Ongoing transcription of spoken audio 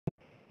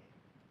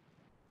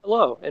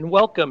Hello, and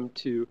welcome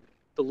to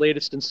the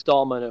latest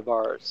installment of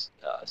our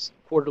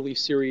quarterly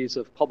series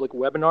of public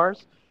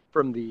webinars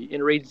from the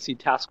Interagency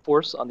Task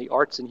Force on the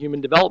Arts and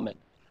Human Development.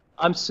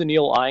 I'm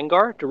Sunil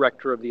Iyengar,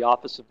 Director of the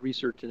Office of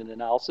Research and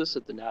Analysis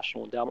at the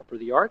National Endowment for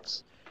the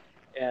Arts.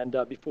 And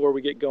before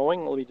we get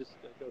going, let me just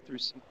go through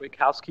some quick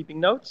housekeeping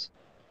notes.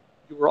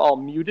 You are all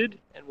muted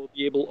and will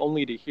be able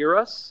only to hear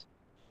us.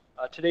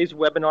 Today's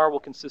webinar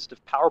will consist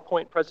of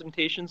PowerPoint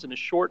presentations and a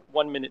short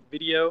 1-minute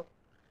video.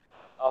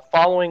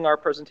 Following our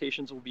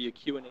presentations will be a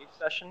Q&A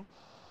session.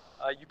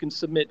 You can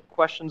submit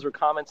questions or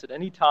comments at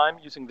any time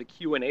using the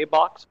Q&A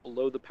box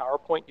below the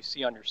PowerPoint you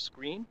see on your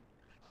screen.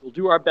 We'll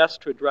do our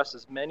best to address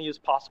as many as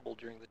possible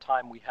during the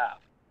time we have.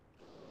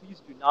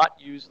 Please do not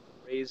use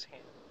the raise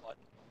hand button.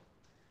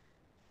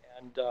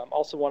 And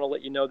also want to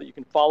let you know that you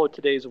can follow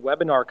today's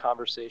webinar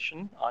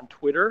conversation on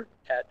Twitter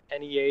at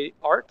NEA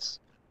Arts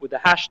with the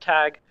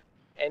hashtag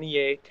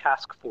NEA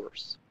Task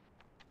Force.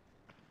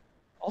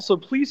 Also,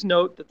 please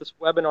note that this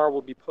webinar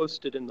will be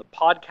posted in the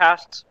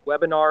podcasts,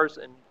 webcasts,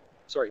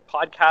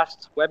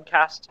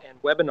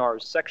 and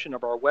webinars section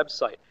of our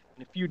website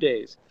in a few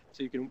days,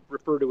 so you can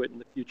refer to it in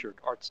the future at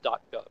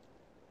arts.gov.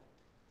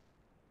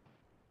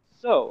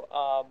 So,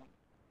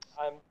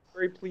 I'm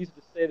very pleased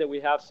to say that we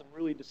have some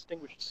really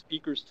distinguished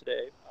speakers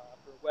today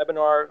for a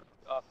webinar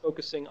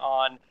focusing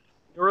on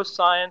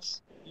neuroscience,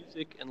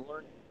 music, and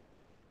learning.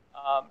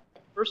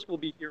 First, we'll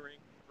be hearing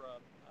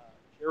from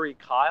Jerry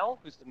Kyle,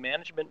 who's the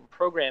Management and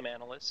Program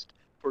Analyst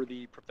for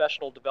the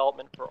Professional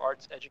Development for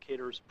Arts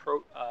Educators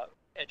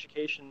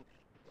Education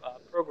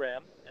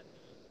Program at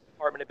the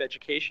Department of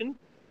Education.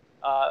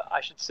 I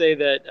should say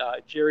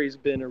that Jerry's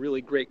been a really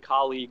great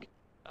colleague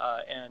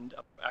and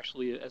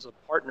actually as a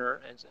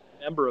partner, as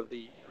a member of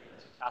the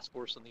Task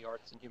Force on the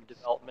Arts and Human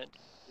Development,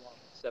 along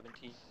with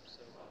 17 or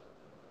so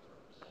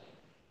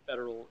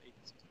federal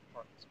agencies and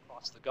departments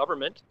across the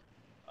government.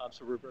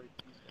 So we're very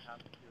pleased to have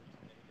him here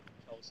today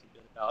to tell us a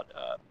bit about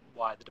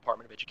why the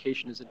Department of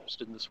Education is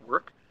interested in this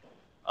work.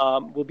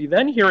 We'll be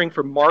then hearing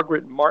from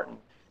Margaret Martin.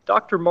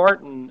 Dr.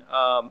 Martin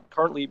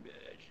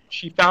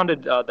she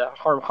founded the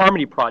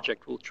Harmony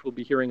Project, which we'll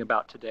be hearing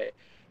about today.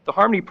 The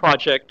Harmony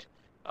Project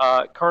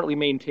currently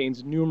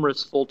maintains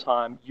numerous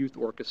full-time youth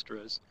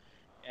orchestras,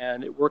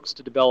 and it works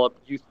to develop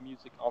youth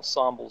music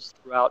ensembles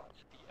throughout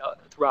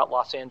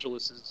Los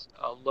Angeles'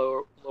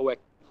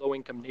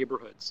 low-income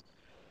neighborhoods.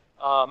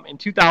 In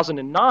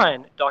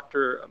 2009,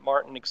 Dr.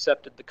 Martin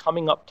accepted the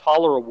Coming Up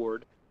Taller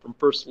Award from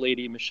First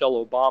Lady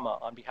Michelle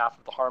Obama on behalf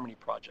of the Harmony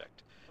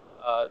Project.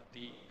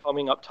 The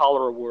Coming Up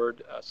Taller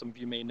Award, some of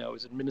you may know,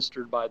 is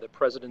administered by the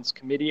President's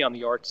Committee on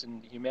the Arts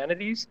and the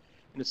Humanities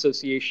in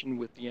association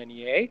with the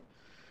NEA.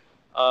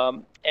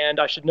 And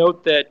I should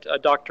note that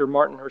Dr.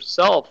 Martin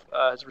herself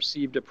has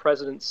received a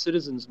President's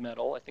Citizens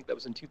Medal, I think that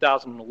was in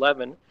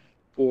 2011,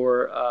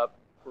 for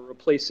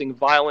replacing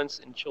violence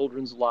in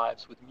children's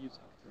lives with music.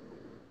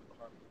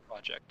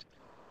 Project.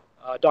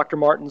 Dr.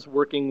 Martin's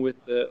working with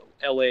the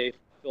LA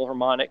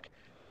Philharmonic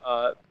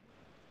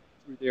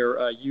through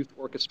their Youth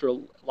Orchestra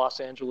Los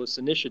Angeles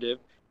initiative,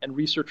 and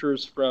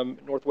researchers from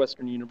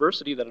Northwestern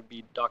University, that would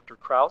be Dr.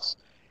 Krause,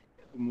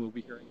 whom we'll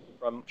be hearing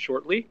from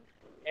shortly,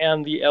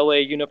 and the LA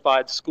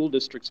Unified School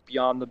District's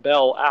Beyond the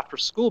Bell After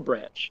School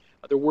branch.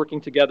 They're working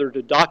together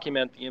to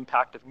document the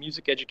impact of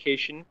music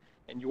education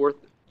and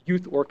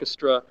youth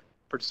orchestra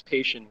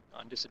participation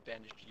on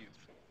disadvantaged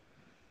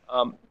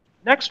youth.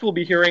 Next, we'll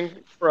be hearing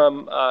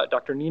from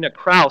Dr. Nina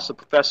Krause, a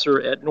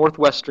professor at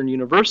Northwestern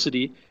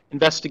University,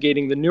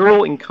 investigating the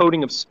neural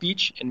encoding of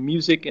speech and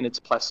music and its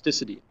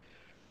plasticity.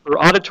 Her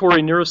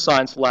Auditory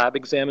Neuroscience lab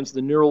examines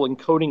the neural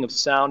encoding of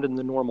sound in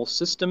the normal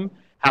system,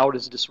 how it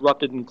is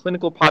disrupted in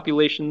clinical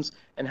populations,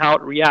 and how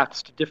it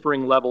reacts to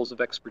differing levels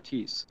of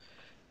expertise.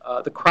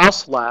 The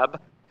Krause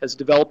lab has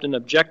developed an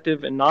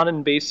objective and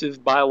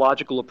non-invasive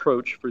biological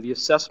approach for the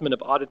assessment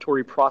of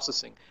auditory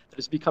processing that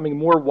is becoming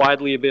more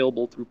widely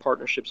available through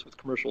partnerships with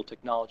commercial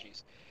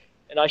technologies.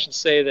 And I should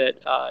say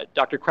that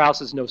Dr. Krause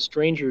is no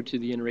stranger to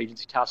the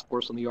Interagency Task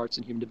Force on the Arts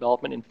and Human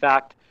Development. In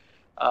fact,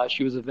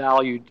 she was a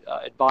valued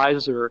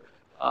advisor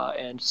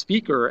and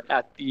speaker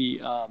at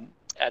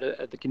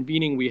the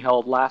convening we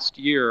held last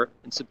year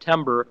in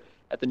September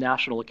at the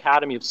National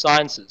Academy of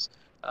Sciences.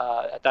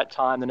 At that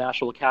time, the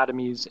National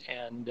Academies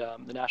and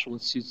the National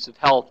Institutes of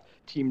Health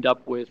teamed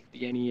up with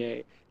the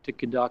NEA to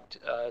conduct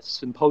a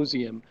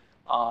symposium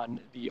on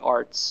the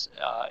arts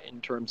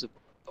in terms of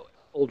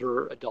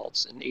older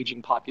adults and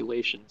aging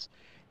populations.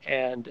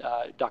 And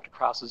Dr.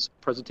 Krause's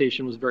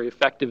presentation was very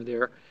effective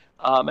there.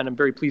 And I'm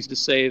very pleased to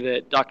say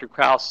that Dr.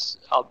 Krause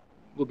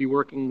will be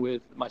working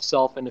with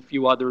myself and a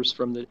few others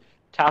from the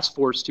task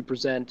force to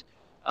present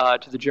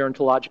to the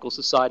Gerontological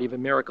Society of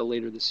America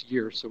later this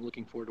year. So I'm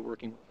looking forward to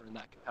working with her in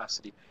that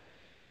capacity.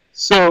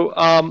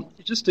 So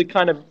just to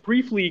kind of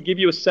briefly give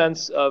you a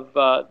sense of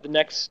the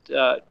next,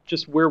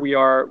 just where we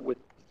are with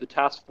the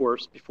task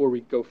force before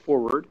we go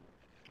forward.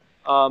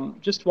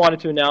 Just wanted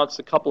to announce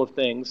a couple of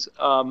things.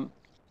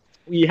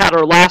 We had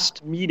our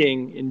last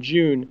meeting in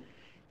June,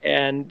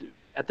 and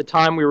at the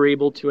time we were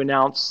able to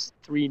announce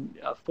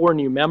 4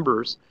 new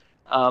members.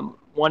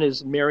 One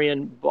is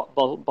Marian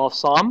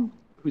Balsam,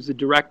 who's the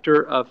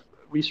Director of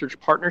Research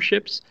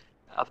Partnerships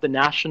of the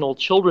National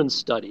Children's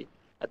Study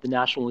at the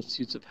National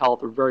Institutes of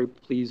Health. We're very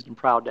pleased and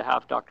proud to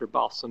have Dr.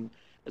 Balsam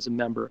as a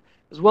member,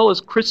 as well as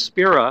Chris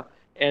Spera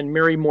and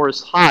Mary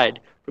Morris Hyde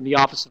from the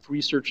Office of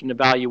Research and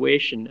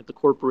Evaluation at the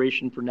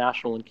Corporation for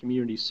National and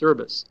Community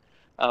Service,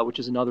 which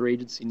is another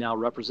agency now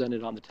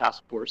represented on the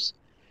task force.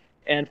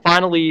 And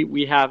finally,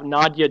 we have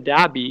Nadia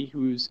Dabi,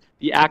 who's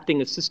the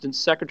Acting Assistant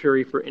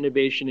Secretary for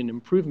Innovation and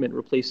Improvement,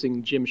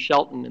 replacing Jim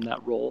Shelton in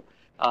that role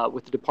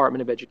with the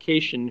Department of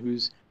Education,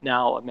 who's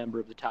now a member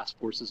of the task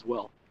force as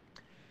well.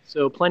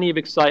 So plenty of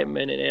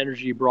excitement and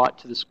energy brought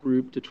to this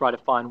group to try to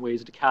find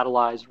ways to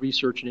catalyze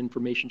research and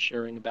information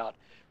sharing about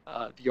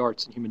the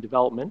arts and human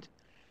development.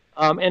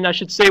 And I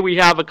should say we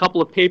have a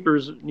couple of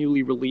papers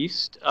newly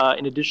released.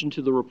 In addition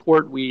to the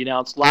report we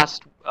announced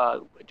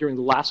during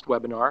the last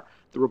webinar,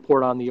 the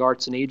report on the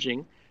arts and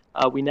aging,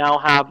 we now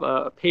have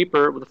a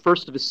paper, the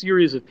first of a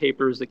series of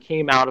papers that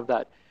came out of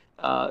that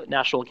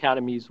National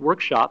Academy's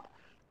workshop.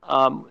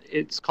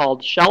 It's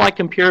called "Shall I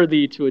Compare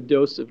Thee to a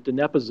Dose of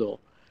Donepezil?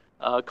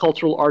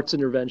 Cultural Arts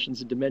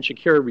Interventions in Dementia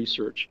Care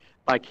Research"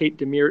 by Kate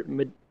de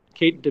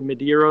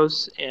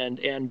Medeiros and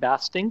Ann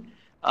Basting.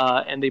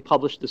 And they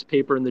published this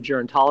paper in the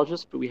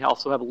Gerontologist, but we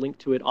also have a link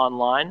to it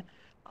online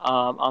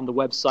on the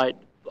website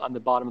on the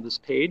bottom of this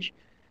page.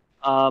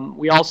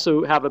 We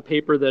also have a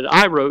paper that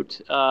I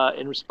wrote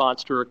in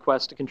response to a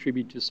request to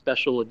contribute to a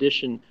special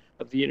edition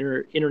of the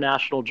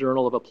International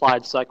Journal of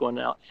Applied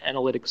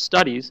Psychoanalytic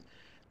Studies.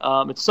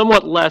 It's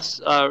somewhat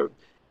less,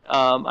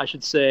 I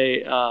should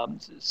say,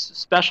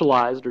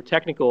 specialized or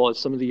technical as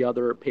some of the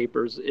other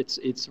papers.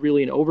 It's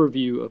really an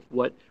overview of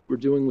what we're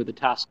doing with the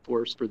task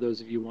force for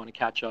those of you who want to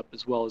catch up,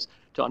 as well as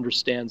to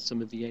understand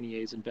some of the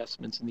NEA's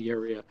investments in the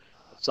area of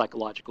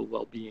psychological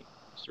well-being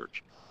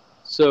research.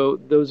 So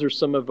those are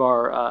some of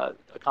our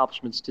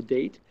accomplishments to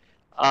date.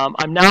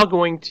 I'm now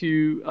going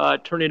to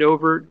turn it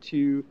over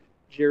to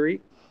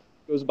Jerry,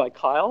 who goes by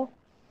Kyle,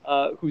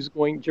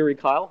 Jerry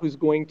Kyle, who's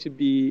going to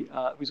be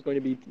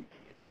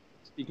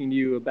speaking to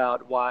you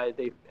about why at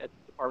the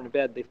Department of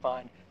Ed they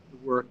find the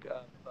work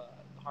of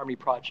the Harmony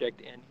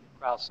Project and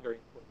Krauss very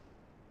important.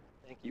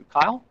 Thank you.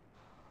 Kyle?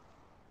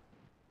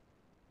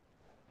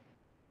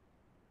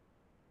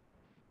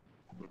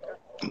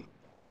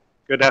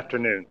 Good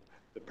afternoon.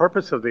 The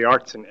purpose of the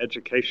Arts in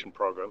Education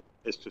program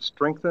is to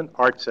strengthen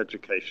arts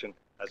education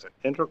as an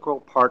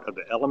integral part of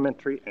the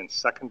elementary and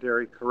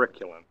secondary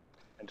curriculum,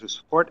 and to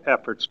support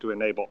efforts to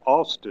enable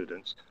all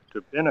students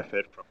to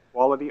benefit from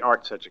quality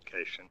arts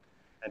education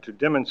and to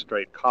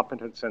demonstrate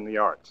competence in the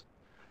arts.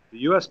 The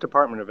U.S.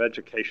 Department of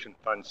Education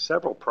funds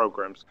several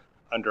programs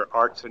under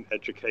Arts in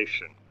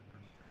Education.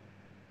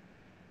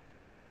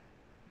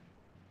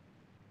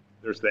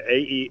 There's the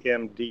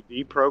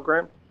AEMDB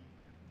program,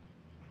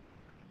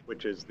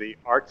 which is the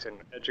Arts in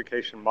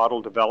Education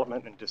Model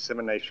Development and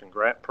Dissemination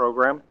Grant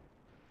Program.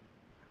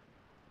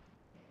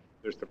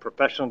 There's the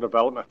Professional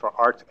Development for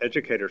Arts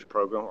Educators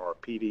Program, or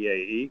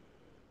PDAE.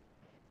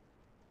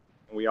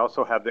 And we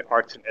also have the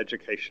Arts in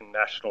Education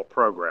National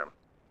Program.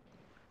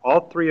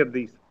 All three of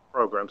these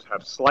programs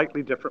have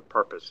slightly different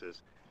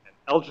purposes and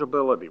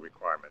eligibility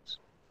requirements.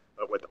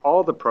 But with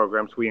all the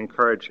programs, we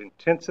encourage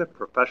intensive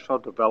professional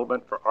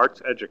development for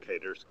arts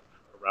educators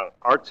around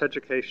arts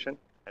education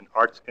and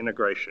arts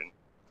integration,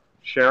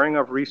 sharing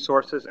of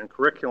resources and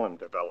curriculum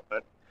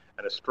development,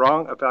 and a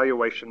strong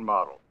evaluation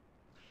model.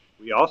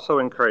 We also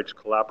encourage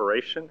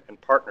collaboration and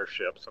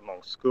partnerships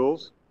among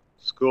schools,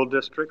 school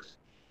districts,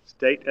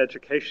 state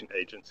education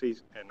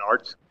agencies, and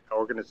arts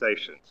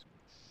organizations.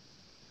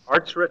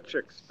 Arts-rich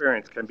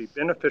experience can be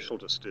beneficial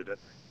to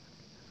students,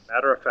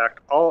 matter of fact,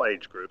 all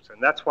age groups,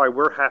 and that's why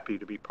we're happy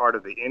to be part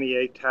of the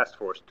NEA Task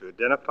Force to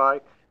identify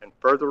and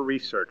further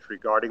research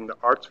regarding the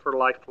arts for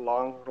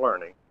lifelong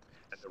learning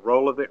and the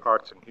role of the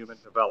arts in human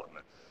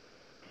development.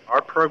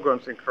 Our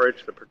programs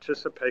encourage the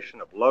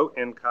participation of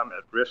low-income,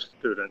 at-risk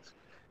students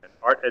and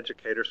art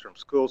educators from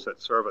schools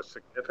that serve a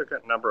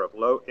significant number of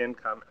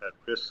low-income,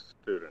 at-risk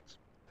students.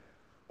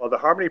 While the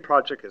Harmony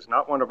Project is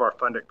not one of our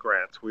funded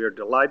grants, we are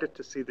delighted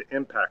to see the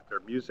impact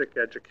their music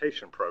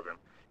education program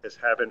is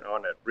having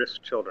on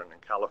at-risk children in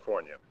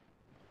California.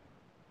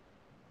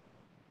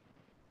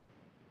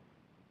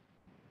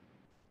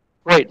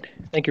 Great.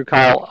 Thank you,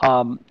 Kyle.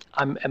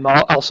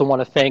 I also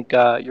want to thank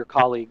your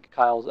colleague,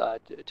 Kyle,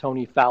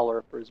 Tony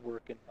Fowler, for his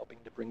work in helping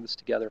to bring this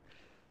together.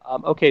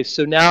 Okay,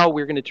 so now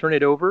we're going to turn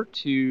it over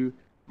to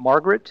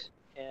Margaret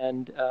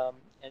and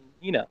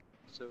Nina.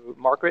 So,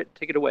 Margaret,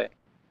 take it away.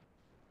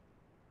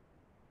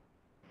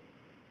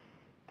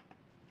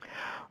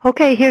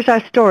 Okay, here's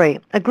our story.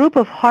 A group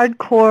of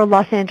hardcore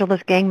Los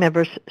Angeles gang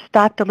members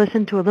stopped to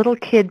listen to a little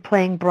kid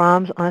playing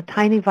Brahms on a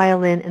tiny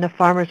violin in a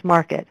farmer's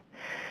market.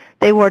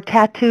 They wore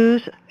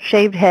tattoos,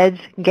 shaved heads,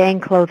 gang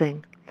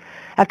clothing.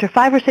 After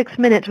 5 or 6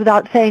 minutes,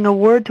 without saying a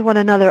word to one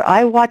another,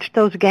 I watched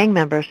those gang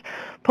members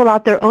pull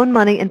out their own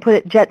money and put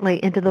it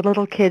gently into the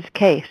little kid's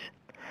case.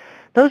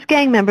 Those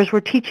gang members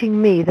were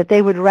teaching me that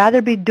they would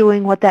rather be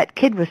doing what that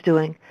kid was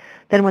doing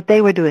than what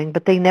they were doing,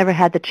 but they never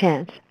had the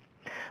chance.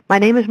 My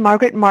name is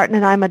Margaret Martin,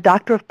 and I'm a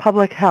doctor of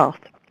public health.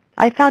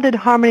 I founded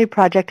Harmony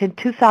Project in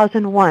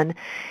 2001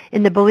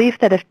 in the belief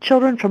that if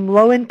children from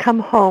low-income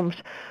homes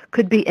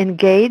could be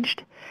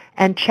engaged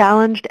and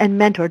challenged and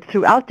mentored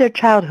throughout their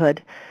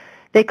childhood,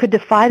 they could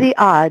defy the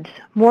odds,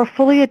 more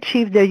fully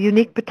achieve their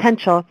unique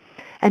potential,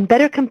 and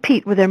better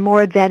compete with their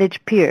more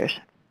advantaged peers.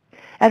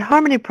 At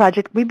Harmony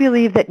Project, we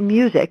believe that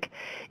music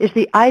is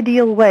the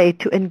ideal way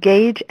to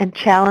engage and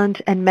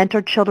challenge and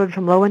mentor children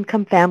from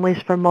low-income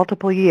families for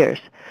multiple years,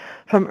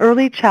 from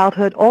early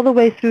childhood all the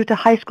way through to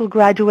high school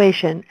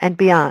graduation and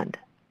beyond.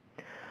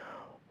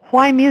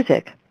 Why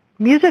music?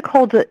 Music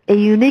holds a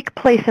unique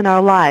place in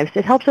our lives.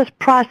 It helps us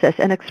process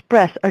and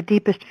express our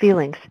deepest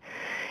feelings.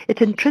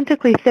 It's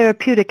intrinsically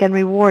therapeutic and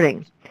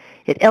rewarding.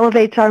 It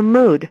elevates our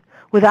mood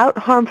without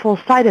harmful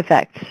side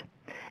effects,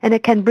 and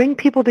it can bring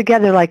people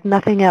together like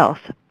nothing else.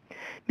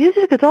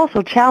 Music is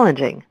also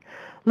challenging.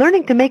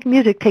 Learning to make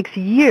music takes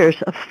years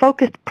of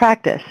focused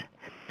practice.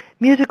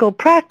 Musical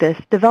practice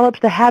develops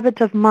the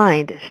habits of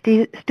mind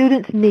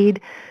students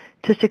need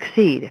to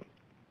succeed.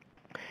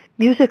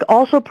 Music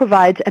also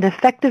provides an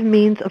effective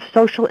means of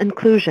social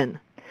inclusion.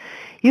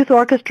 Youth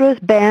orchestras,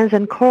 bands,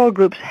 and choral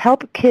groups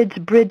help kids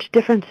bridge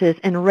differences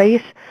in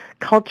race,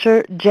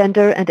 culture,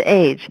 gender, and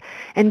age,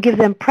 and give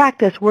them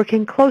practice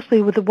working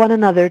closely with one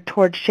another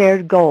toward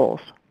shared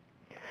goals.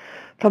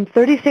 From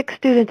 36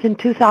 students in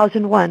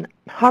 2001,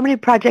 Harmony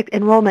Project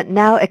enrollment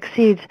now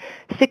exceeds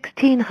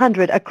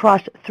 1,600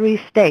 across 3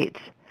 states.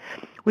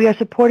 We are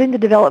supporting the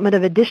development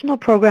of additional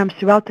programs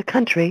throughout the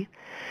country,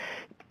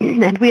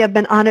 and we have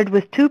been honored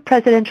with 2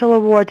 presidential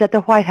awards at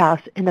the White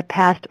House in the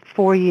past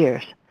 4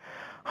 years.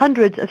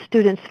 Hundreds of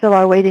students fill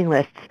our waiting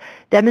lists,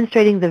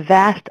 demonstrating the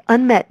vast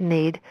unmet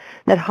need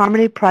that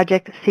Harmony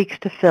Project seeks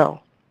to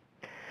fill.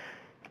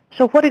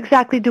 So what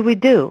exactly do we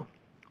do?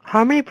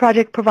 Harmony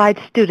Project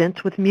provides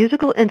students with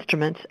musical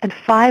instruments and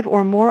 5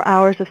 or more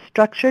hours of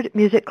structured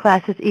music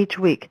classes each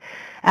week,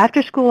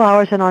 after school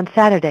hours and on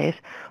Saturdays,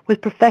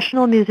 with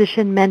professional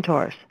musician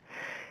mentors.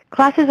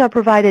 Classes are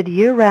provided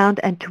year-round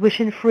and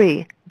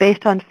tuition-free,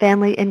 based on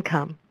family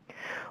income.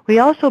 We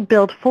also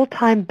build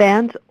full-time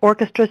bands,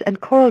 orchestras,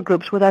 and choral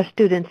groups with our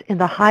students in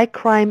the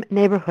high-crime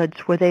neighborhoods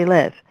where they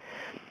live.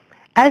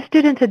 As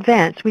students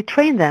advance, we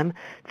train them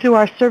through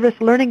our service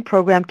learning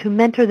program to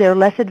mentor their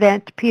less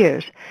advanced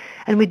peers,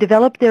 and we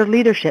develop their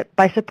leadership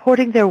by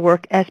supporting their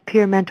work as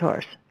peer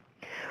mentors.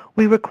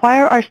 We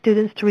require our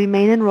students to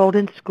remain enrolled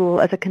in school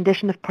as a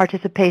condition of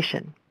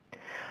participation.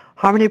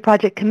 Harmony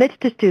Project commits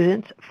to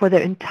students for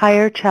their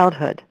entire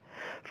childhood,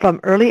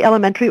 from early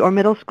elementary or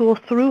middle school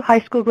through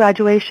high school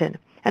graduation,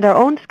 and our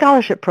own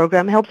scholarship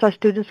program helps our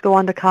students go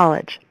on to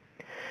college.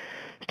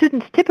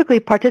 Students typically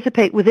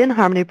participate within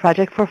Harmony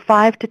Project for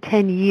 5 to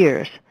 10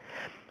 years.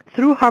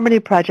 Through Harmony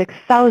Project,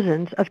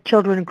 thousands of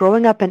children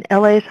growing up in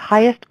LA's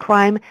highest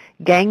crime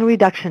gang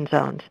reduction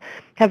zones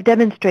have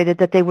demonstrated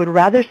that they would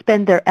rather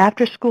spend their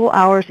after-school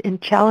hours in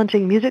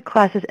challenging music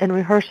classes and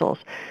rehearsals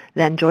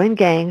than join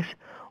gangs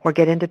or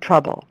get into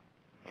trouble.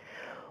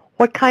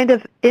 What kind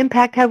of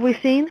impact have we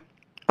seen?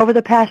 Over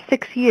the past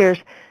 6 years,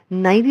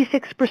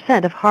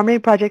 96% of Harmony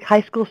Project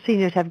high school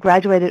seniors have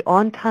graduated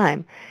on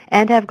time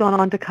and have gone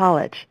on to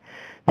college.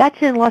 That's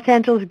in Los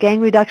Angeles gang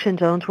reduction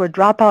zones where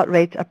dropout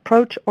rates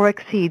approach or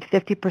exceed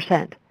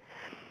 50%.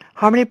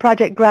 Harmony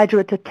Project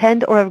graduates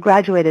attend or have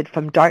graduated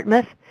from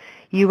Dartmouth,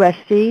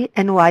 USC,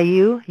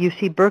 NYU,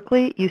 UC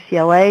Berkeley,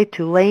 UCLA,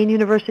 Tulane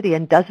University,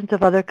 and dozens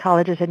of other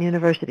colleges and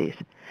universities.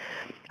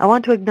 I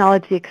want to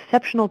acknowledge the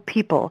exceptional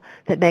people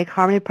that make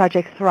Harmony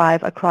Project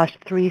thrive across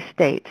 3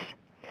 states.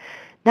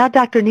 Now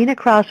Dr. Nina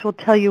Kraus will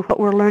tell you what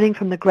we're learning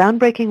from the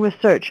groundbreaking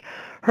research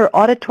her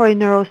Auditory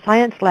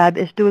Neuroscience lab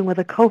is doing with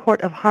a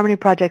cohort of Harmony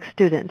Project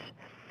students.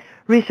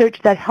 Research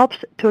that helps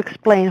to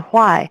explain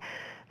why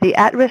the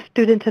at-risk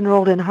students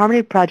enrolled in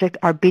Harmony Project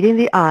are beating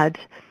the odds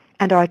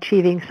and are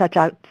achieving such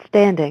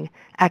outstanding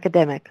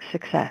academic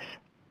success.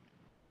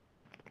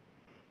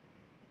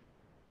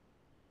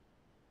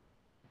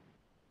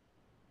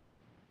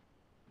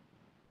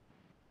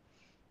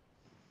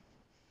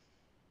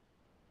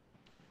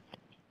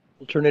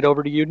 We'll turn it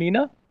over to you,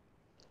 Nina.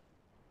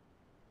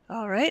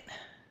 All right.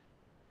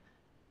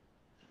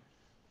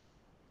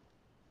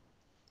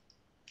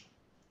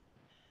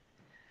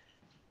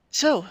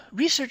 So,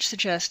 research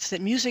suggests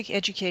that music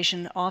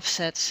education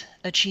offsets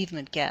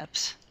achievement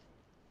gaps.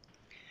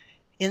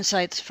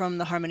 Insights from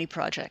the Harmony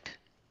Project.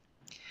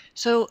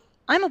 So,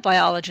 I'm a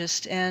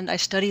biologist and I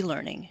study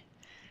learning.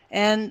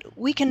 And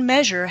we can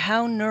measure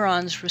how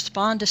neurons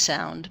respond to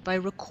sound by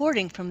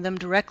recording from them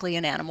directly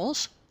in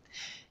animals.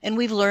 And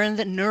we've learned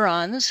that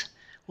neurons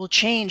will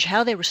change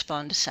how they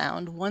respond to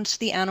sound once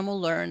the animal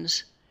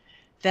learns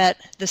that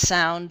the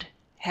sound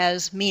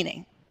has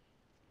meaning.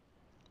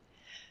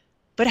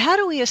 But how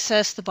do we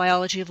assess the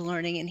biology of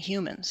learning in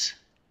humans?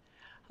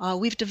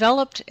 We've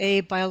developed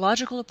a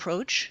biological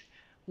approach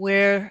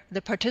where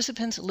the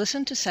participants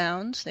listen to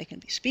sounds, they can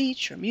be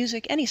speech or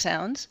music, any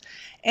sounds,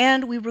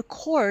 and we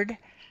record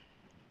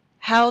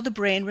how the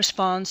brain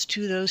responds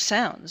to those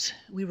sounds.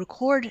 We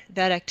record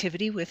that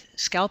activity with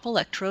scalp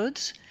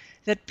electrodes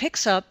that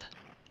picks up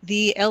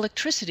the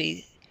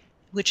electricity,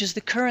 which is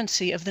the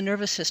currency of the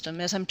nervous system.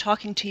 As I'm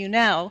talking to you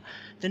now,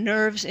 the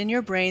nerves in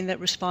your brain that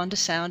respond to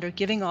sound are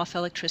giving off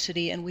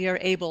electricity, and we are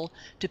able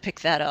to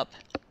pick that up.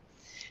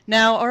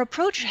 Now, our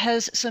approach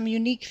has some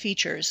unique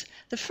features.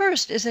 The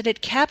first is that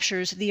it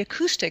captures the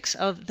acoustics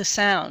of the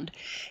sound.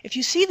 If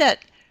you see that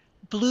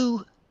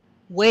blue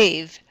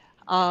wave,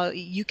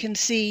 you can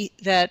see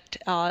that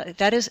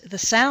that is the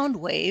sound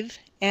wave,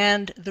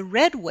 and the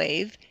red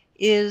wave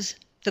is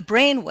the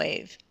brain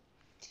wave.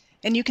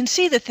 And you can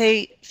see that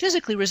they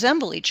physically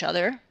resemble each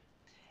other,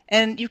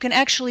 and you can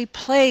actually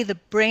play the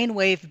brain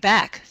wave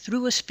back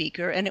through a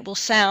speaker, and it will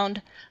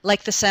sound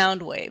like the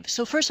sound wave.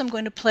 So first I'm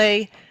going to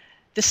play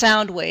the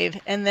sound wave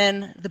and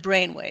then the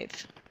brain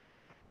wave.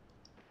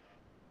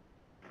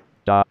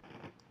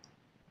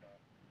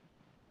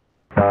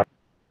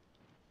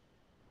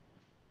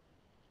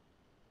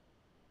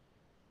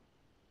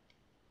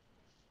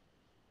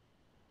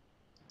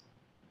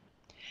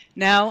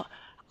 Now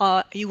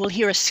you will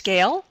hear a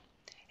scale,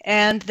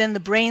 and then the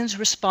brain's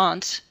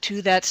response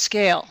to that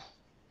scale.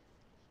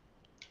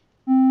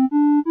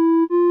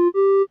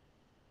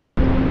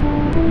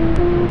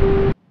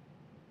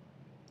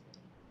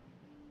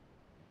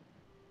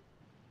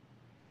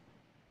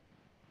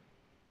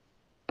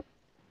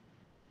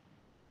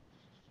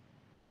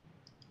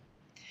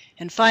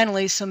 And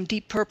finally, some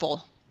deep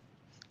purple,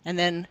 and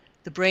then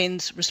the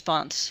brain's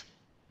response.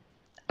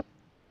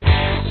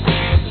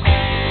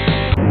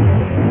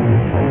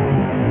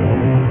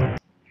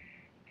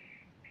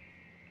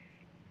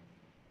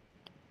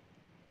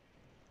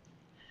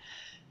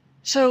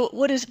 So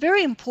what is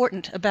very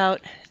important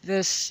about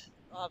this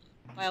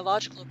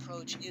biological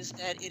approach is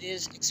that it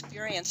is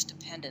experience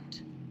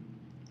dependent.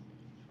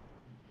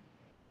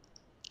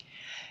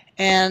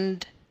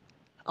 And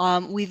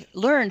we've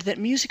learned that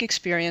music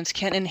experience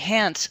can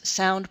enhance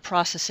sound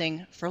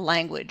processing for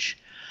language.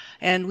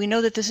 And we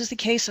know that this is the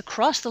case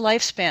across the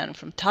lifespan,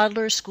 from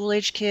toddlers,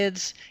 school-age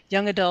kids,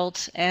 young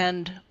adults,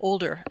 and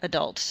older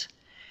adults.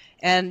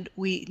 And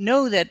we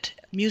know that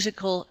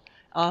musical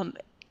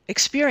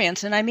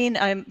experience, and I mean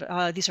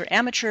these are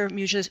amateur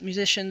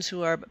musicians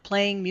who are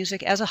playing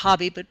music as a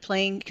hobby but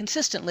playing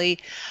consistently,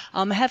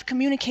 have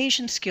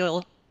communication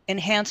skill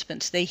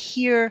enhancements. They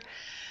hear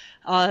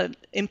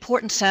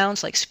important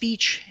sounds like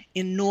speech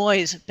in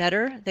noise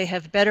better. They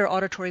have better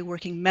auditory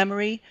working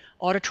memory,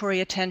 auditory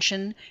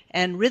attention,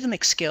 and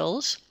rhythmic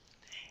skills.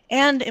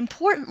 And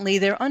importantly,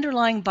 their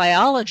underlying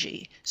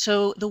biology.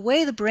 So the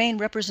way the brain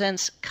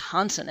represents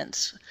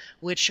consonants,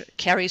 which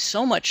carries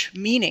so much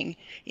meaning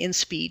in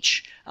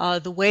speech,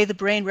 the way the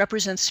brain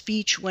represents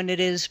speech when it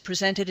is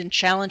presented in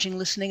challenging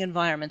listening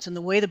environments, and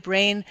the way the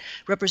brain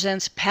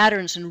represents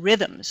patterns and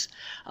rhythms.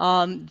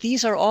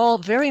 These are all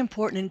very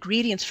important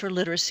ingredients for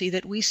literacy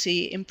that we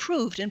see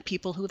improved in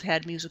people who have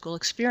had musical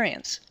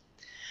experience.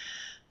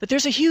 But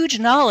there's a huge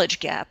knowledge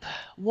gap.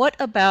 What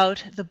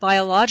about the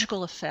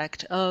biological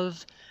effect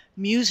of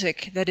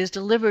music that is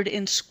delivered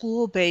in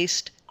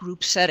school-based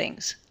group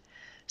settings?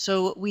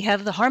 So we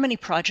have the Harmony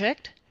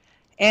Project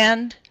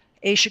and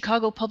a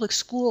Chicago Public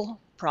School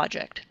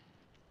project.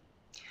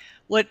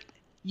 What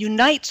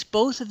unites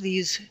both of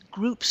these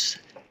groups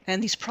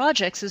and these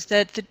projects is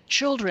that the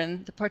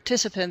children, the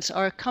participants,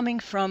 are coming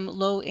from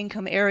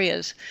low-income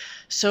areas.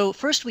 So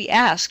first we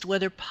asked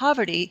whether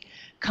poverty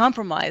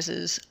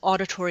compromises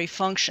auditory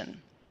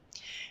function.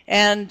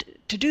 And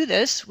to do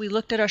this, we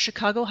looked at our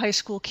Chicago high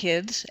school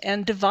kids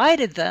and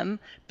divided them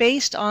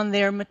based on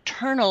their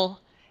maternal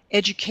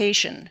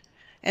education.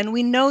 And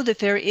we know that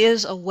there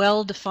is a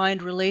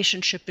well-defined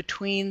relationship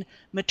between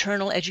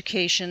maternal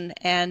education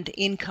and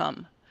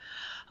income.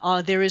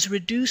 There is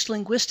reduced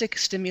linguistic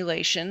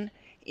stimulation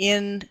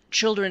in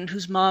children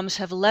whose moms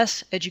have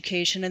less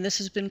education, and this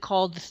has been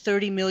called the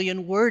 30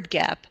 million word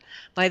gap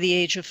by the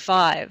age of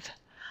 5.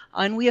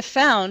 And we have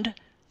found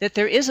that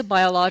there is a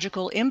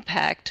biological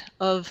impact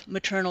of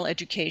maternal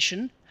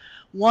education.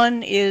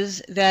 One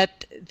is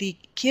that the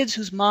kids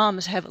whose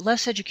moms have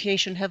less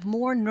education have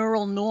more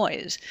neural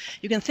noise.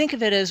 You can think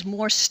of it as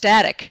more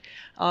static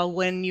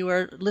when you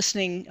are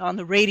listening on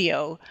the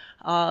radio.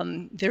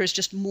 There is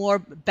just more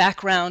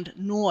background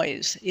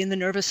noise in the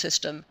nervous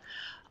system.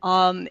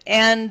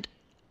 And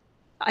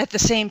at the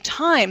same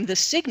time, the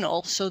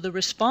signal, so the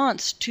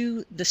response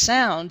to the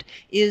sound,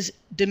 is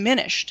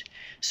diminished.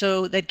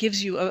 So that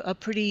gives you a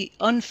pretty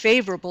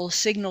unfavorable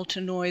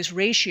signal-to-noise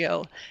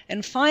ratio.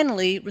 And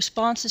finally,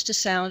 responses to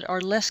sound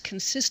are less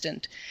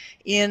consistent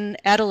in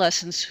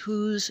adolescents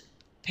whose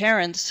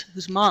parents,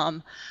 whose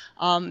mom,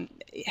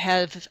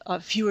 have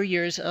fewer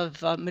years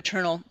of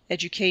maternal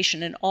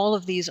education. And all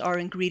of these are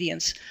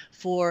ingredients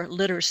for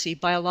literacy,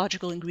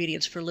 biological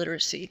ingredients for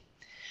literacy.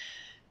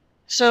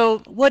 So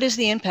what is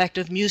the impact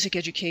of music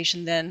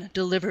education then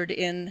delivered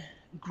in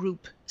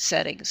group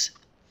settings?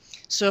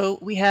 So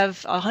we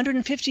have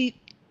 150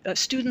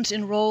 students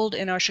enrolled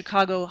in our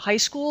Chicago high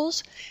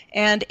schools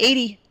and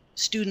 80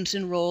 students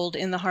enrolled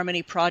in the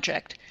Harmony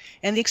project.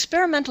 And the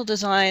experimental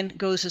design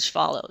goes as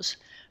follows.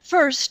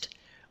 First,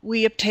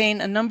 we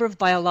obtain a number of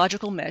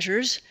biological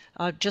measures,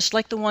 just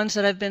like the ones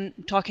that I've been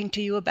talking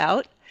to you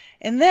about.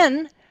 And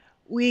then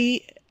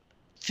we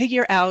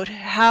figure out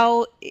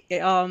how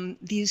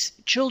these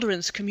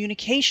children's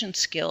communication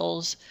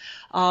skills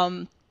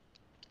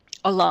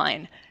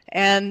align.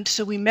 And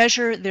so we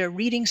measure their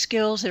reading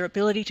skills, their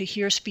ability to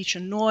hear speech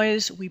and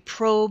noise. We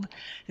probe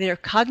their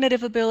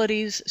cognitive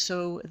abilities,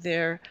 so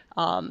their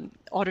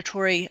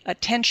auditory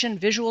attention,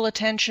 visual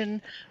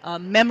attention,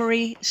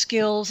 memory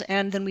skills,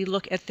 and then we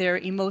look at their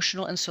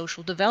emotional and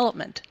social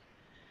development.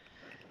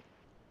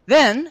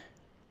 Then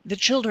the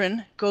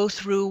children go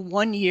through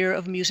 1 year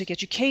of music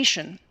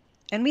education.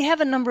 And we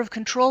have a number of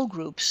control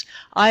groups,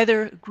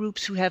 either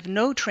groups who have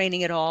no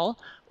training at all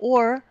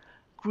or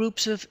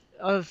groups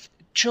of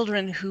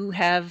children who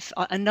have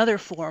another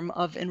form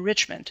of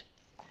enrichment.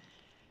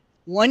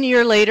 1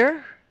 year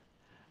later,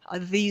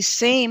 these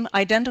same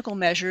identical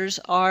measures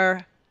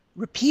are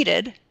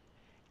repeated,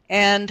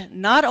 and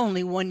not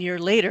only 1 year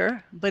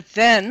later, but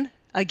then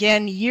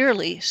again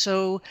yearly.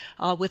 So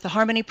with the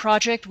Harmony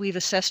Project, we've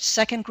assessed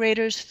second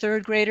graders,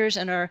 third graders,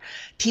 and our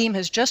team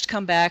has just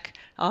come back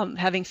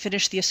having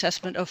finished the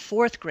assessment of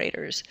fourth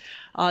graders.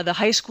 The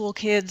high school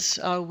kids,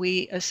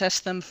 we assess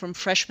them from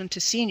freshmen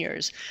to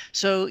seniors.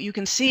 So you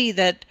can see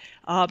that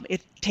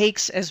it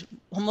takes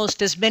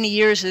almost as many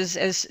years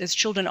as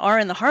children are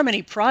in the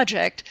Harmony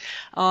Project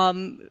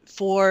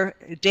for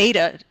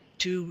data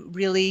to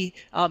really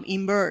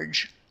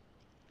emerge.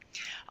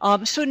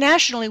 So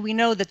nationally, we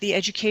know that the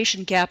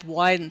education gap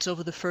widens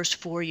over the first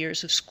 4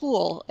 years of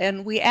school,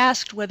 and we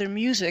asked whether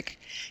music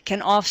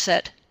can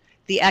offset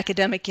the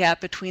academic gap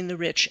between the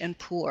rich and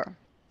poor.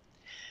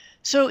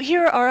 So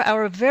here are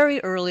our very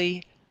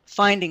early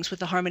findings with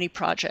the Harmony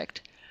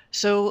Project.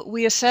 So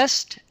we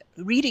assessed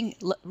reading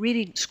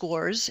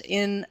scores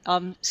in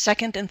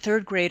second and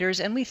third graders,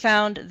 and we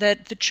found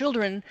that the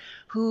children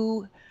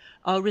who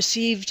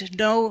received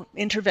no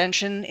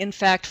intervention, in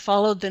fact,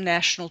 followed the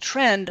national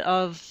trend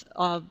of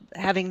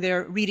having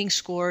their reading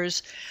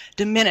scores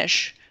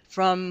diminish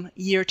from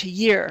year to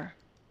year.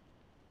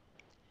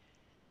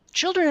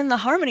 Children in the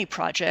Harmony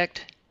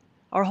Project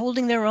are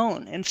holding their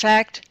own. In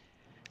fact,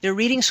 their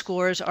reading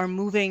scores are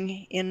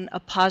moving in a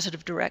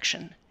positive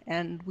direction,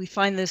 and we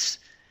find this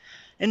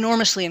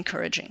enormously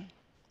encouraging.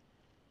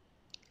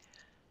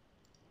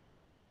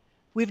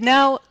 We've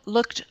now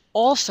looked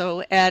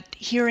also at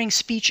hearing,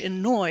 speech,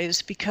 and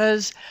noise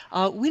because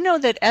we know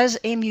that as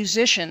a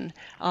musician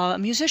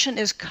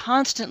is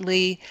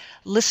constantly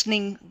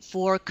listening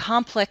for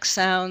complex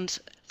sounds,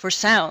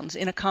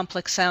 in a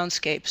complex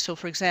soundscape. So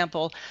for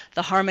example,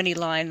 the harmony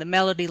line, the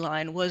melody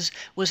line was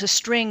a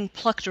string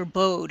plucked or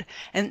bowed,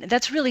 and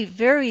that's really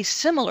very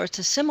similar. It's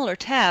a similar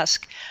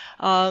task.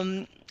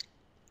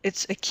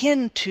 It's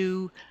akin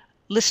to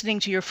listening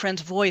to your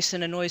friend's voice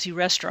in a noisy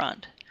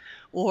restaurant,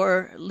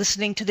 or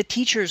listening to the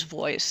teacher's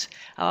voice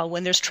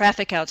when there's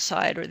traffic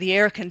outside, or the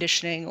air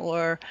conditioning,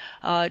 or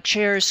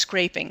chairs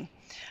scraping.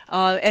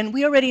 And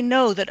we already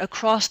know that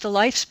across the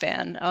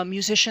lifespan,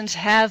 musicians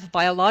have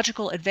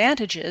biological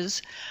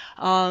advantages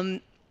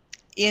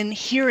in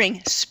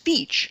hearing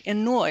speech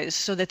and noise,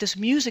 so that this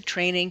music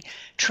training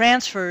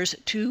transfers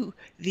to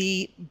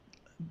the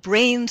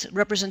brain's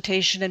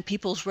representation and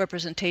people's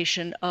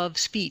representation of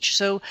speech.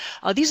 So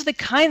these are the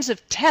kinds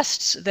of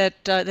tests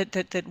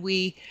that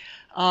we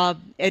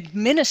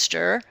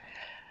administer.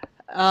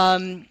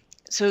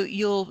 So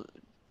you'll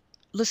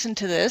listen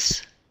to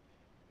this.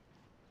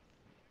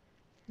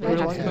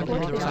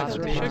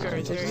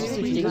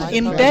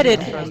 Embedded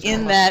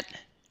in that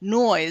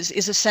noise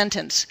is a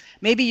sentence.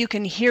 Maybe you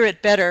can hear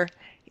it better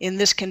in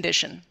this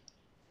condition.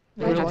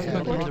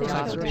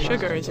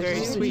 Sugar is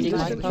very sweet.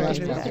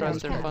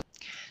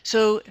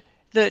 So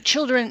the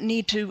children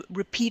need to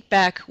repeat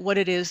back what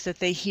it is that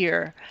they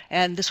hear,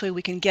 and this way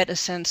we can get a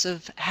sense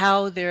of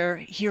how their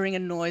hearing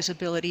and noise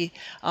ability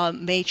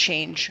may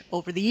change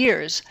over the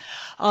years.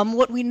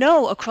 What we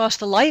know across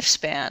the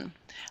lifespan,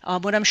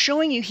 what I'm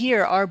showing you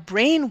here are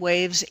brain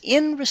waves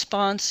in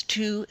response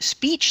to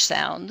speech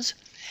sounds.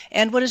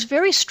 And what is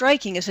very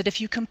striking is that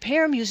if you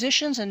compare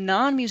musicians and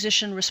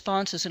non-musician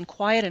responses in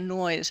quiet and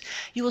noise,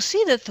 you will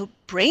see that the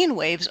brain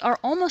waves are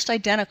almost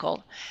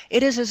identical.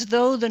 It is as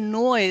though the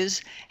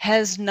noise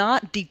has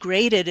not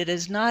degraded, it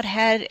has not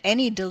had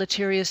any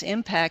deleterious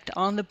impact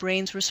on the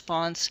brain's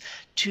response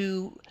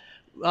to,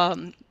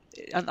 on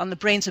the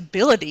brain's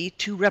ability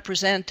to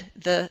represent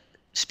the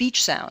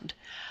speech sound.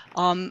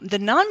 The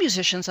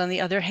non-musicians, on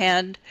the other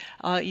hand,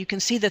 you can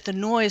see that the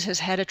noise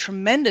has had a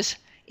tremendous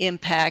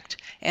impact,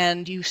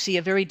 and you see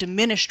a very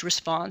diminished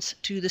response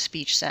to the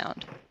speech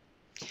sound.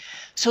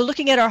 So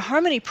looking at our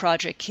Harmony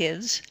Project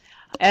kids,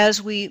 as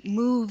we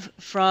move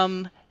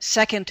from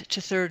second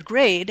to third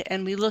grade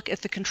and we look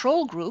at the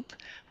control group,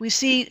 we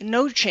see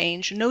no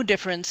change, no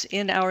difference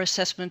in our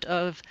assessment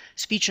of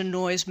speech and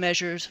noise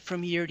measures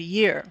from year to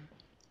year.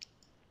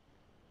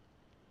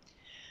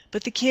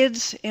 But the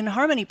kids in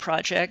Harmony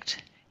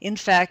Project, in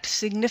fact,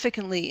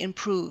 significantly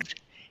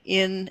improved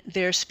in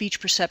their speech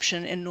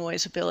perception and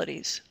noise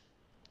abilities.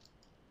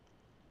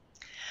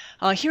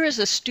 Here is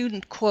a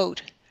student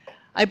quote.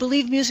 "I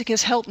believe music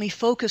has helped me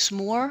focus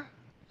more.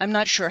 I'm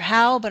not sure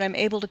how, but I'm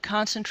able to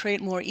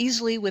concentrate more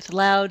easily with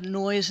loud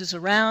noises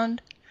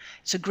around.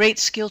 It's a great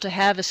skill to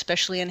have,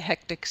 especially in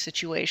hectic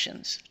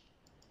situations."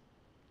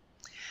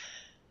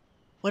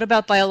 What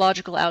about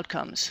biological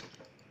outcomes?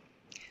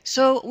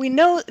 So we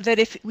know that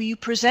if you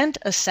present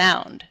a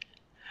sound,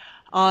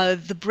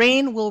 the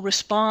brain will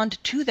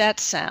respond to that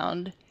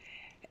sound,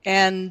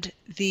 and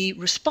the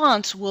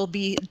response will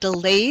be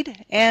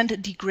delayed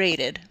and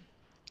degraded.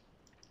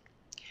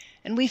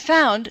 And we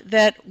found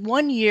that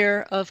 1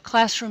 year of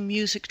classroom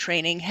music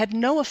training had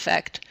no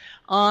effect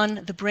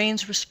on the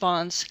brain's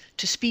response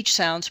to speech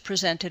sounds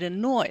presented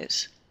in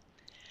noise.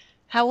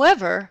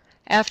 However,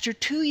 after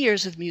 2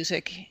 years of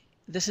music,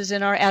 this is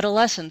in our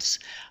adolescence,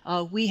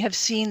 we have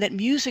seen that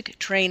music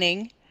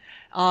training,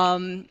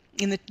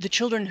 in the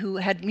children who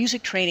had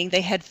music training,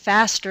 they had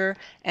faster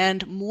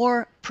and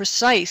more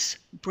precise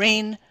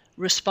brain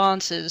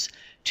responses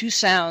to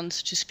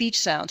sounds, to speech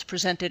sounds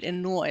presented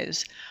in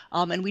noise.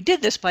 And we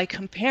did this by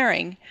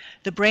comparing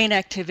the brain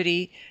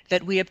activity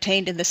that we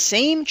obtained in the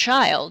same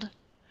child,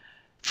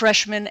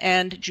 freshman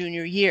and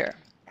junior year.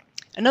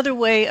 Another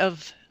way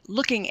of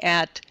looking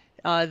at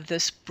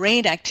this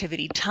brain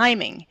activity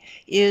timing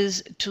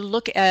is to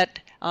look at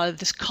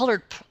this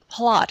colored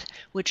plot,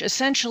 which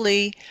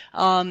essentially,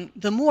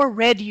 the more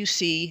red you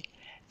see,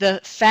 the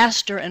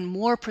faster and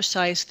more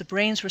precise the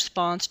brain's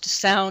response to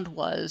sound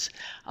was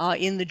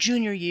in the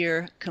junior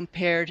year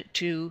compared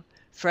to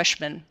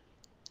freshman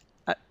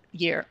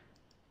year.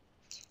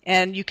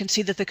 And you can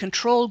see that the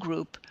control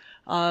group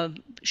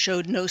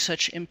showed no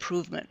such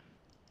improvement.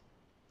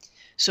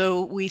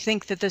 So we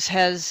think that this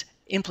has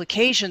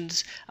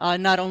implications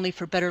not only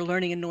for better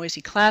learning in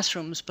noisy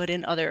classrooms, but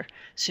in other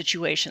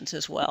situations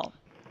as well.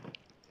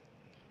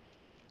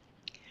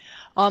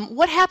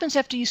 What happens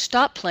after you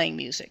stop playing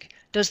music?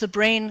 Does the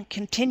brain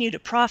continue to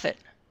profit?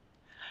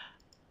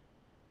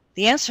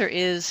 The answer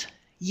is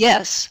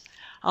yes.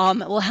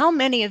 Well, how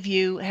many of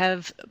you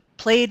have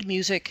played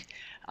music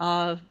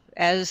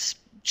as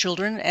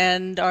children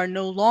and are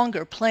no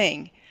longer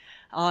playing?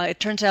 It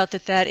turns out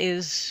that that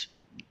is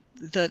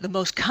the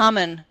most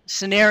common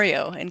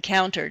scenario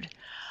encountered.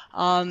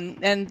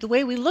 And the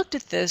way we looked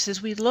at this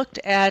is we looked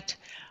at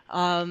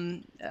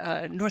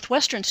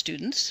Northwestern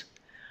students,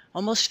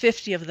 almost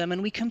 50 of them,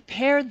 and we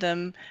compared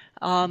them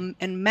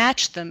and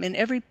matched them in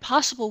every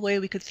possible way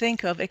we could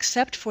think of,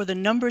 except for the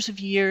numbers of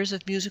years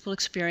of musical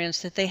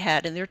experience that they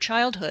had in their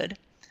childhood.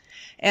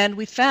 And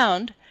we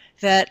found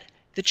that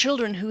the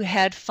children who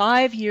had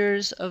 5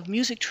 years of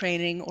music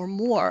training or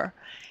more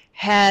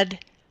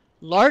had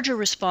larger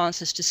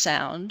responses to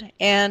sound,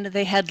 and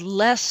they had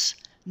less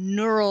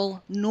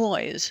neural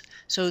noise.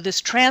 So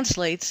this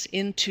translates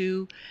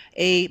into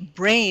a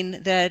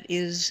brain that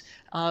is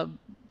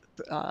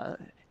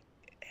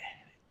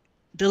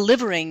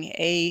delivering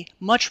a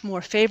much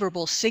more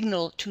favorable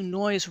signal to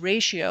noise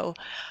ratio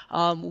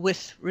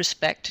with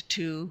respect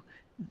to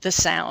the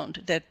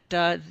sound that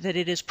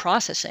it is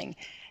processing.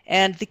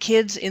 And the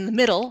kids in the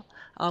middle,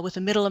 with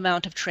a middle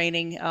amount of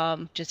training,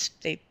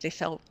 they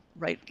fell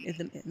right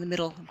in the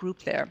middle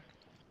group there.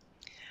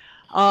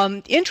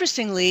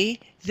 Interestingly,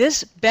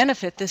 this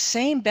benefit, the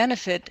same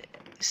benefit,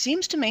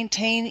 seems to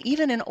maintain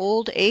even in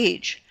old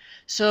age.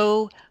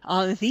 So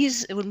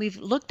when we've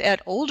looked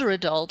at older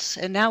adults,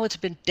 and now it's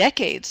been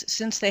decades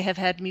since they have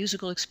had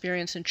musical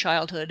experience in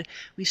childhood,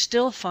 we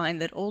still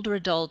find that older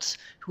adults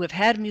who have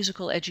had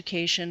musical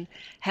education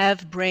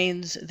have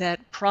brains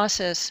that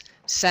process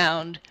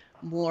sound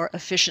more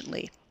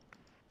efficiently.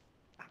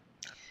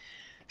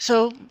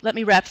 So let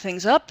me wrap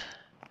things up.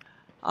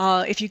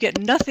 If you get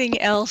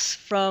nothing else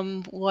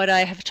from what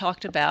I have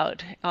talked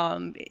about,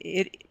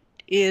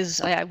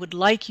 I would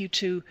like you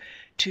to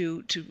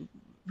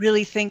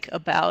really think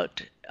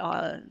about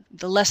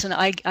the lesson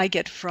I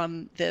get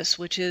from this,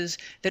 which is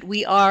that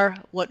we are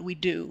what we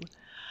do.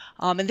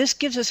 And this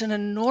gives us an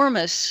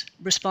enormous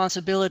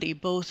responsibility,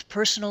 both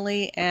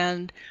personally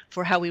and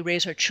for how we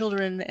raise our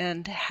children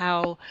and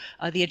how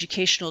the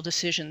educational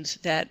decisions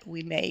that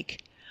we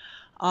make.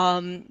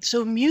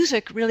 So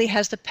music really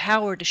has the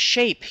power to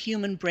shape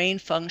human brain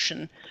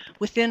function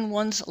within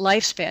one's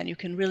lifespan. You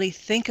can really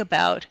think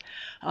about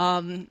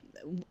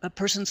a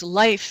person's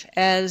life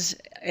as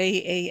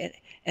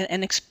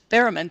an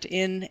experiment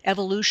in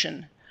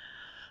evolution.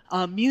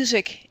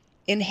 Music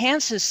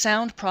enhances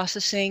sound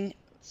processing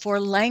for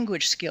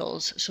language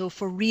skills, so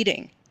for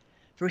reading,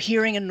 for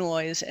hearing and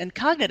noise, and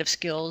cognitive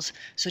skills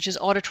such as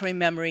auditory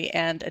memory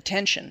and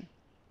attention.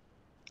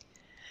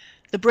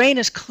 The brain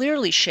is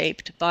clearly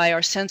shaped by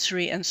our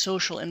sensory and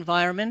social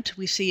environment.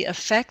 We see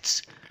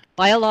effects,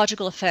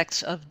 biological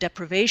effects of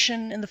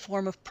deprivation in the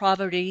form of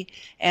poverty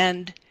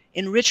and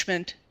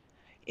enrichment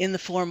in the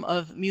form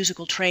of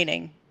musical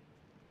training.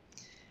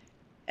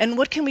 And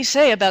what can we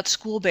say about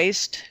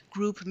school-based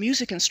group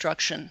music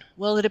instruction?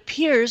 Well, it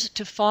appears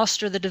to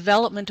foster the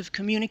development of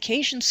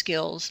communication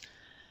skills,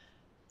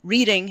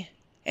 reading,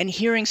 and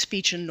hearing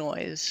speech and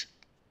noise.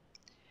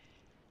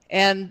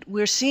 And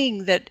we're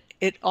seeing that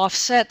it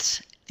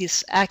offsets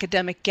this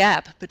academic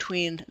gap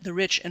between the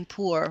rich and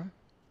poor.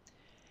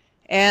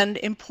 And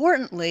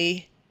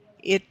importantly,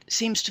 it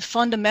seems to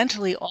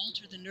fundamentally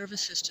alter the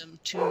nervous system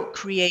to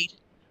create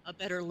a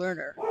better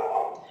learner.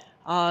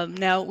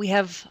 Now, we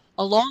have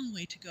a long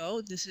way to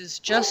go. This is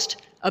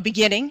just a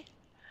beginning.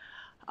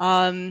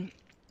 But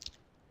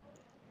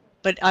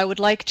I would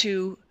like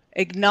to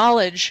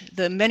acknowledge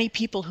the many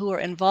people who are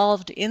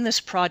involved in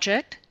this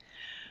project.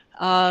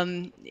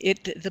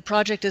 The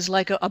project is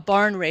like a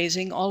barn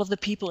raising. All of the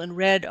people in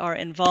red are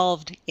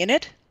involved in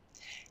it.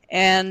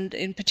 And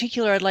in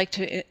particular, I'd like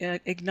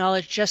to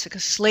acknowledge Jessica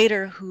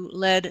Slater, who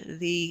led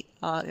the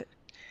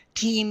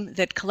team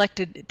that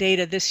collected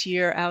data this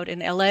year out in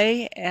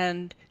LA,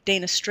 and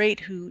Dana Straight,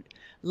 who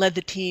led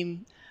the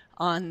team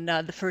on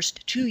the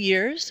first 2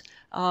 years.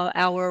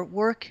 Our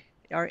work,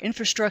 our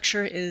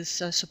infrastructure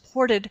is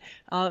supported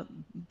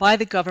by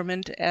the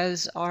government,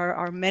 as are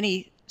our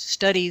many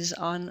studies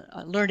on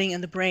learning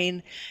in the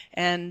brain,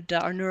 and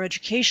our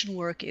neuroeducation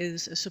work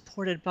is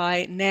supported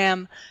by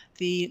NAM,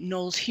 the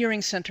Knowles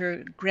Hearing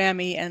Center,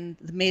 Grammy, and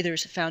the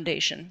Mathers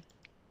Foundation.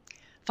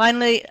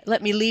 Finally,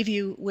 let me leave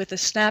you with a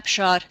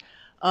snapshot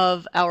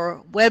of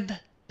our web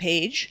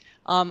page.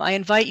 I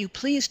invite you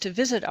please to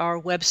visit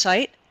our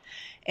website,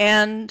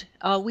 and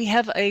we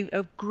have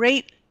a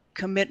great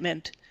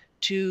commitment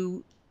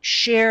to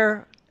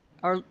share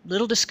our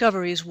little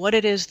discoveries, what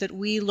it is that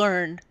we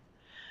learn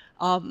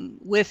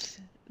with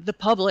the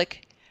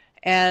public.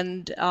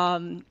 And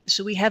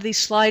so we have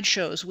these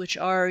slideshows which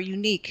are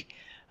unique,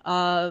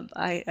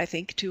 I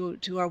think, to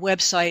our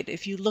website.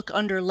 If you look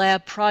under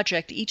Lab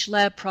Project, each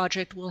lab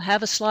project will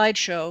have a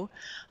slideshow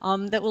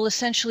that will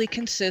essentially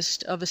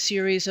consist of a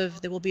series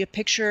of, there will be a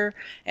picture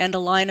and a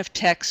line of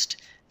text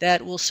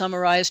that will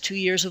summarize 2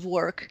 years of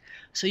work,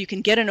 so you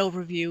can get an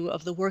overview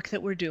of the work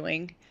that we're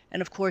doing.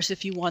 And of course,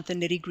 if you want the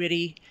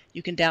nitty-gritty,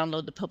 you can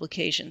download the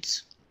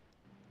publications.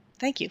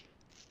 Thank you.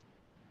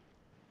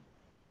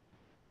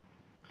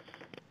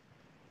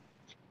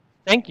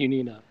 Thank you,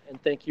 Nina,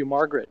 and thank you,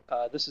 Margaret.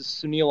 This is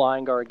Sunil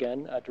Iyengar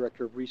again,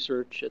 Director of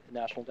Research at the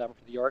National Endowment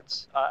for the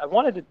Arts. I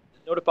wanted to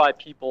notify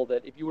people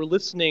that if you were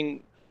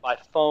listening by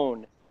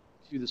phone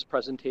to this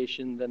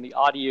presentation, then the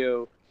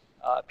audio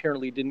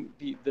apparently didn't,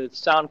 the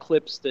sound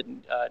clips that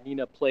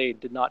Nina played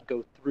did not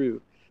go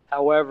through.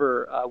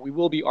 However, we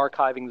will be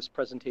archiving this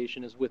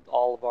presentation as with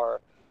all of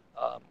our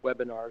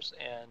webinars,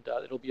 and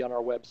it'll be on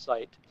our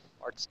website,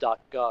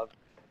 arts.gov,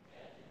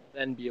 and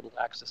then be able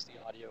to access the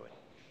audio.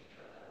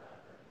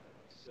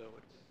 So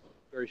it's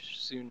very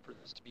soon for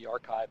this to be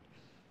archived.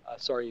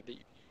 Sorry that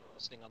you're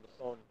listening on the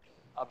phone.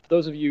 For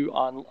those of you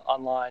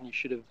online, you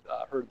should have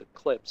heard the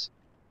clips.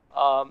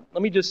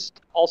 Let me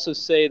just also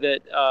say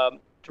that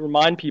to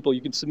remind people,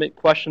 you can submit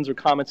questions or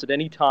comments at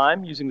any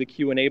time using the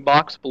Q&A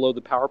box below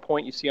the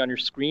PowerPoint you see on your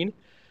screen.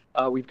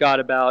 We've got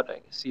about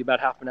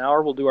half an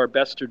hour. We'll do our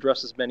best to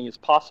address as many as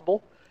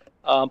possible.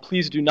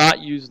 Please do not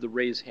use the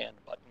raise hand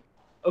button.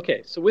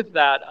 Okay, so with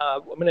that,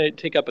 I'm going to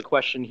take up a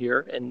question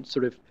here and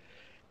sort of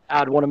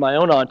add one of my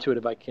own onto it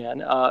if I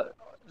can.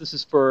 This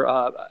is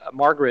for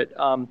Margaret.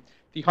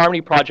 The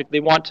Harmony Project, they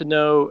want to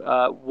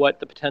know what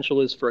the potential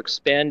is for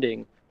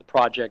expanding the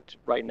project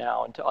right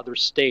now into other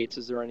states.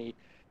 Is there any,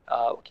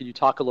 can you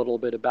talk a little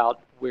bit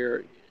about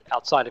where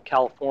outside of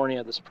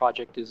California this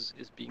project is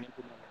being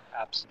implemented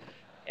perhaps?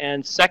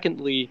 And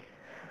secondly,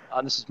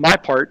 this is my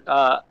part,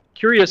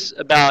 curious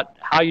about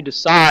how you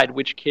decide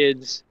which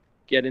kids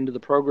get into the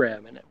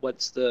program, and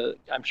what's the,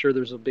 I'm sure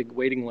there's a big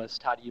waiting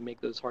list. How do you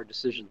make those hard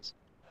decisions?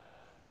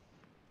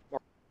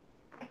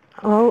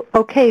 Oh,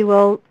 okay.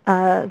 Well,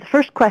 the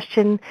first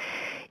question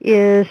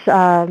is,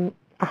 I'm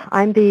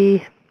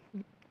the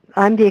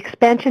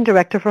expansion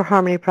director for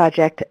Harmony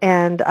Project,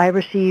 and I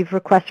receive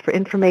requests for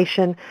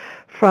information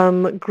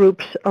from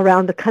groups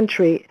around the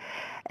country,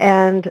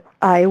 and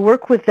I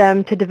work with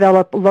them to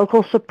develop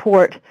local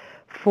support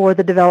for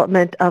the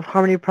development of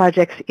Harmony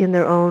projects in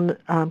their own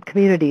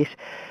communities.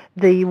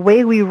 The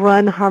way we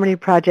run Harmony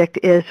Project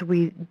is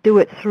we do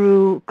it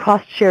through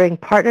cost-sharing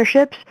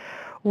partnerships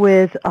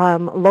with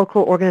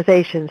local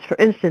organizations. For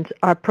instance,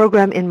 our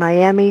program in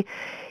Miami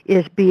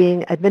is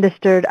being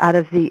administered out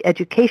of the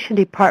Education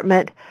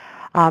Department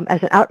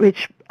as an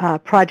outreach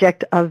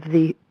project of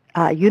the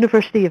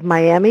University of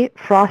Miami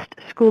Frost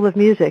School of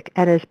Music,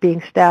 and is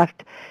being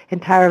staffed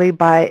entirely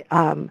by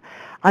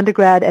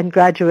undergrad and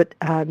graduate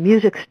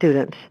music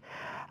students,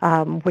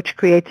 which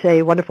creates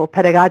a wonderful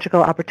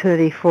pedagogical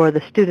opportunity for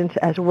the students,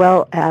 as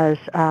well as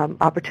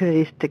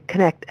opportunities to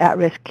connect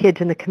at-risk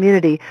kids in the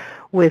community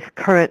with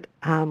current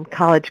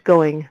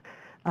college-going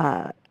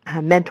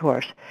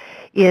mentors.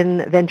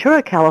 In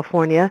Ventura,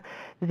 California,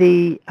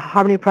 the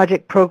Harmony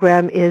Project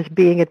program is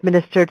being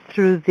administered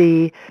through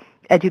the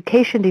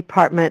Education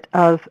Department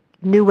of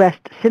New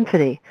West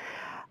Symphony,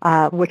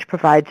 which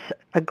provides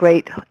a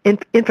great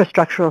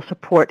infrastructural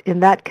support in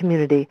that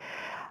community.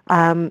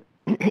 In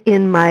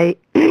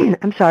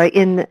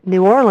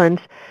New Orleans,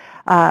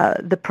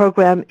 the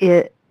program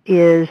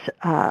is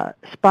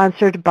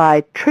sponsored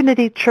by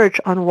Trinity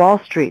Church on Wall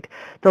Street,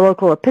 the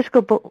local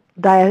Episcopal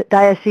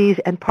diocese,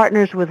 and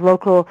partners with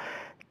local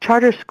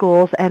charter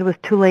schools and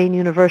with Tulane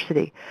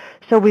University.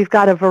 So we've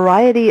got a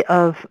variety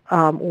of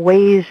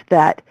ways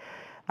that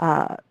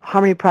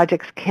Harmony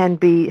projects can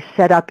be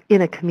set up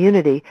in a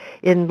community.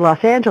 In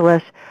Los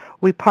Angeles,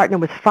 we partner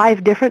with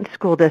 5 different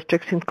school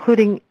districts,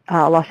 including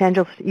Los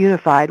Angeles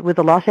Unified, with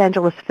the Los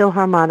Angeles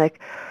Philharmonic,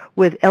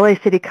 with LA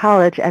City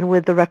College, and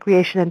with the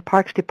Recreation and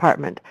Parks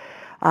Department,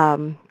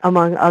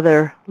 among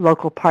other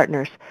local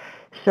partners.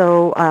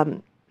 So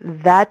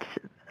that's,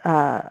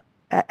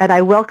 and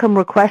I welcome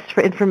requests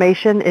for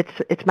information.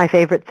 It's my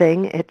favorite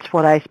thing. It's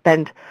what I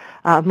spend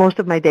most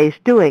of my days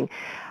doing.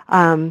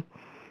 I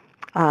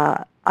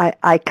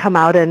come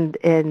out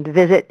and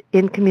visit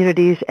in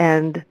communities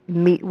and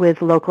meet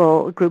with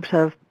local groups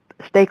of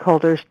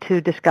stakeholders to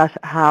discuss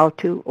how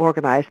to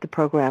organize the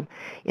program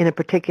in a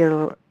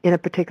particular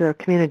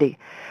community.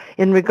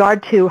 In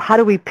regard to how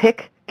do we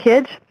pick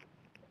kids,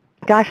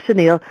 gosh,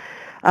 Sunil,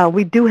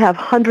 we do have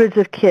hundreds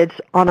of kids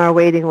on our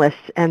waiting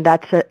lists, and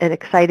that's an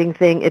exciting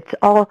thing. It's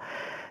all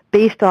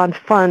based on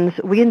funds.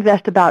 We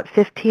invest about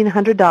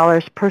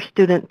 $1,500 per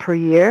student per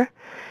year,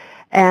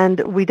 and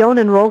we don't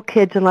enroll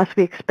kids unless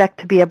we expect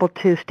to be able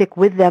to stick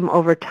with them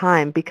over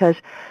time, because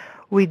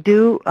we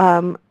do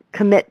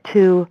commit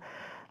to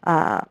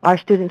our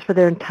students for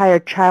their entire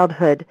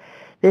childhood.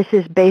 This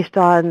is based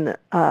on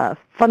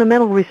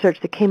fundamental research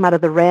that came out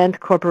of the RAND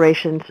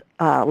Corporation's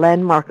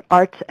landmark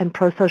Arts and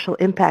Pro-Social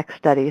Impact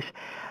Studies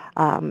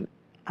some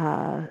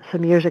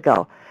years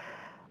ago.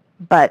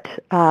 But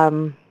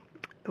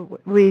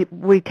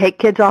we take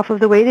kids off of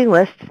the waiting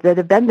list that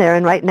have been there,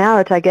 and right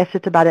now I guess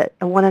it's about a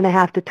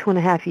 1.5 to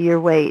 2.5 year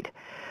wait.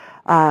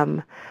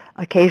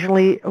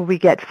 Occasionally we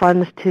get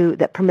funds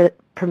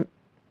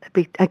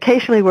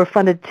occasionally we're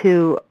funded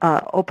to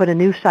open a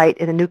new site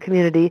in a new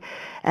community,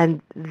 and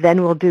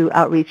then we'll do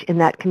outreach in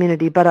that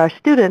community. But our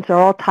students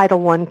are all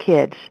Title I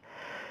kids.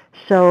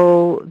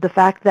 So the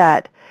fact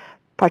that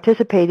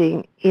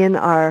participating in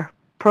our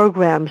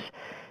programs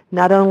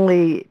not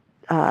only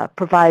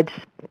provides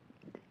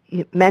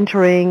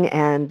mentoring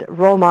and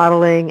role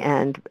modeling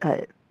and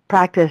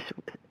practice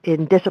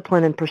in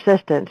discipline and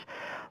persistence,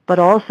 but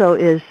also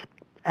is,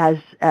 as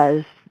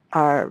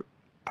our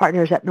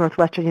partners at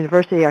Northwestern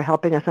University are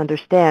helping us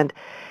understand,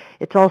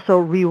 it's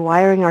also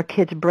rewiring our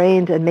kids'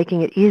 brains and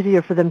making it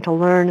easier for them to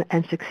learn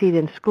and succeed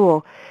in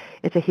school.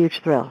 It's a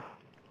huge thrill.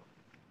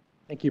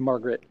 Thank you,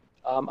 Margaret.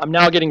 I'm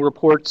now getting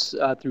reports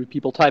through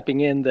people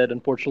typing in that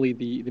unfortunately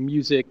the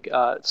music,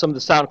 some of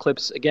the sound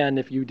clips, again,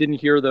 if you didn't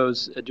hear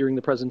those during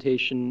the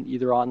presentation,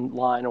 either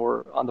online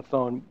or on the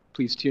phone,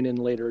 please tune in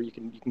later. You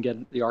can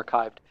get the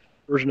archived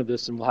version of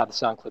this, and we'll have the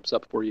sound clips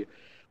up for you.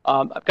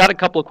 I've got a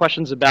couple of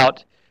questions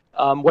about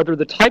whether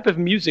the type of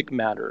music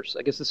matters.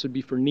 I guess this would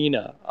be for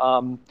Nina,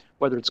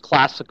 whether it's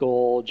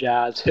classical,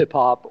 jazz, hip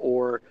hop,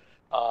 or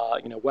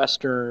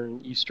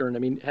Western, Eastern. I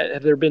mean,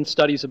 have there been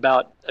studies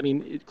about? I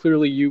mean,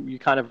 clearly you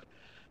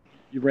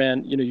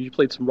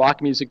played some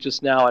rock music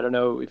just now. I don't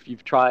know if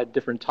you've tried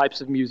different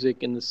types of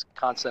music in this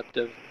concept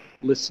of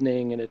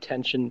listening and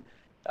attention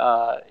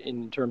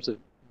in terms of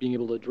being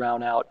able to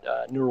drown out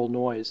neural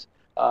noise.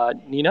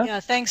 Nina? Yeah,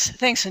 thanks,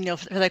 Sunil,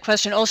 for that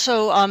question.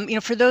 Also,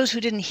 for those who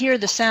didn't hear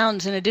the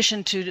sounds, in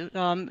addition to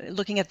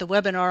looking at the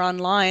webinar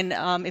online,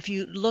 if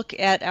you look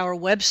at our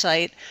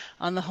website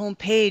on the home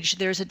page,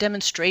 there's a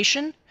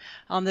demonstration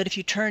that if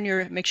you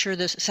make sure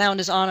the sound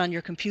is on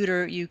your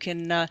computer, you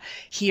can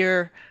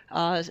hear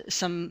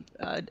some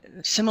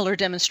similar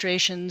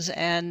demonstrations.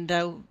 And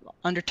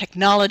under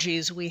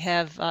technologies, we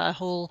have a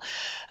whole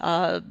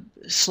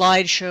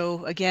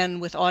slideshow, again,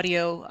 with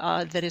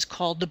audio that is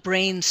called The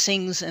Brain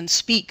Sings and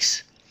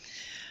Speaks.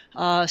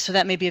 So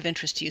that may be of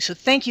interest to you. So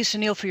thank you,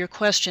 Sunil, for your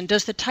question.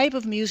 Does the type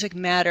of music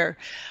matter?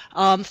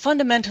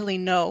 Fundamentally,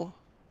 no.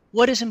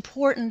 What is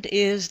important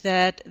is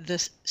that the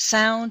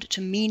sound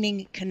to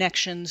meaning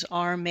connections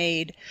are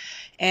made,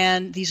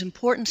 and these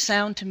important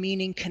sound to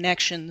meaning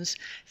connections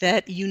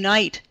that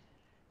unite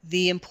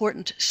the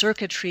important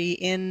circuitry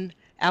in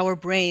our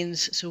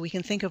brains, so we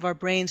can think of our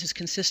brains as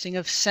consisting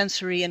of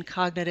sensory and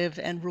cognitive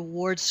and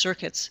reward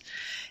circuits.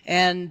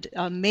 And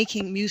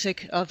making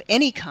music of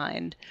any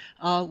kind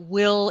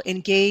will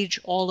engage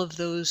all of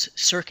those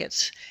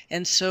circuits.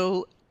 And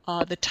so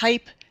the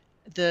type,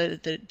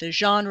 the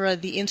genre,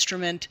 the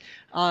instrument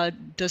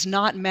does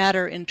not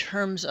matter in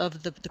terms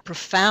of the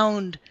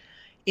profound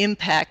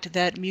impact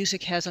that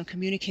music has on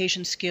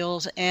communication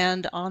skills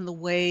and on the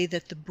way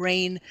that the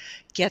brain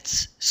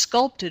gets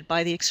sculpted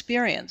by the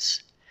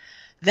experience.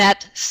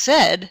 That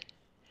said,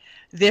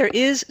 there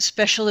is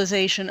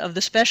specialization of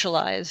the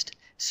specialized,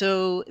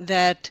 so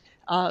that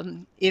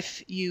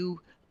if you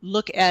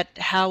look at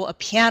how a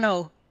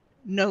piano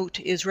note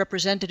is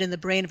represented in the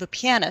brain of a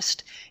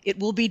pianist, it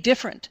will be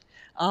different,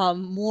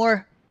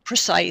 more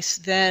precise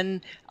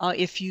than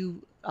if you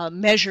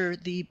measure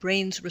the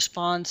brain's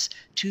response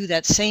to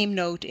that same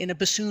note in a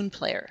bassoon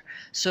player.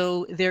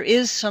 So there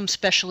is some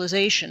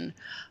specialization.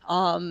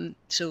 So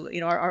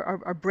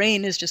our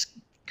brain is just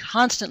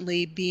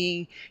constantly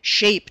being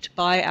shaped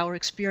by our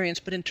experience,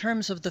 but in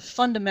terms of the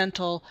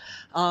fundamental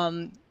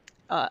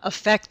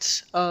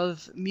effects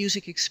of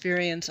music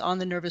experience on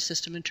the nervous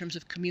system in terms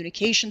of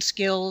communication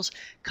skills,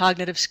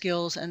 cognitive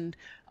skills, and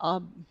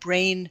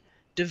brain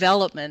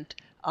development,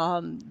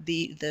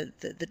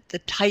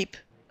 the type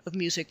of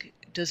music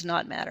does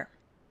not matter.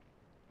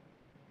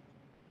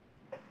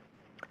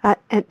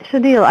 And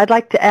Sunil, I'd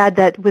like to add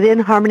that within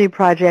Harmony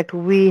Project,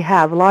 we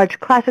have large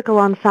classical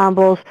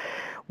ensembles,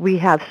 we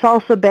have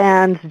salsa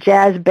bands,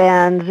 jazz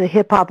bands,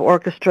 hip-hop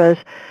orchestras.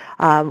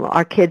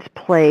 Our kids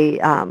play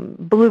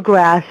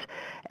bluegrass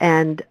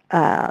and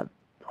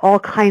all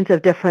kinds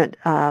of different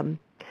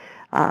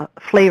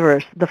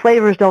flavors. The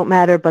flavors don't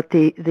matter, but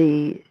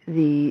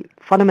the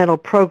fundamental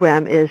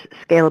program is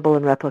scalable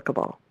and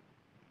replicable.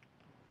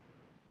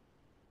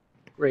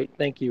 Great,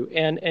 thank you.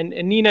 And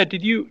Nina,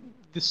 did you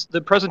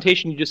the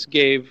presentation you just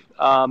gave?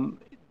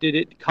 Did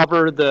it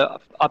cover the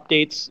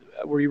updates?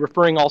 Were you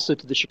referring also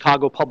to the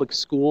Chicago Public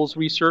Schools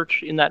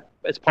research in that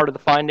as part of the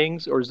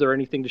findings, or is there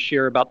anything to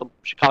share about the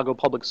Chicago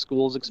Public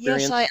Schools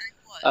experience? Yes, I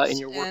was. In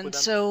your work and with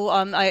them? So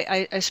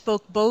I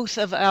spoke both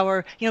of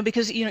our,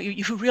 because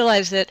you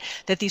realize that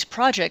these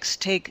projects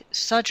take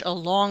such a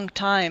long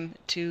time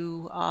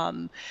to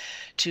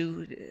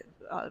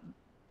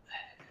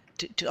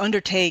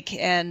undertake,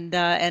 and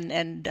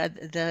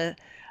the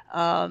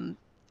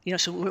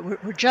so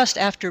we're just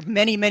after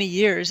many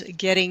years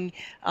getting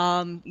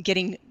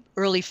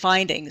early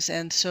findings,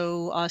 and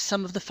so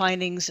some of the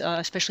findings,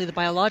 especially the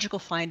biological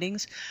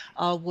findings,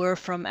 were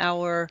from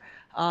our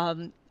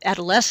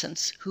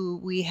adolescents who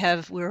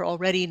we're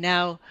already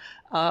now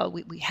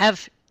we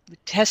have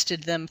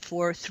tested them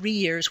for 3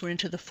 years. We're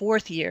into the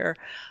 4th year,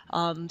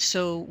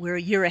 so we're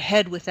a year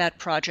ahead with that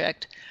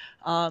project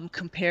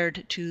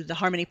compared to the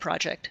Harmony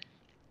project.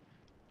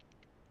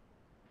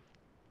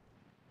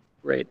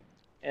 Great.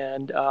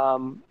 And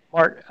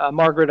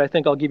Margaret, I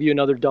think I'll give you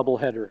another double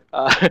header.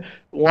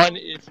 One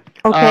is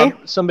Okay.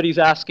 Somebody's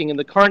asking, in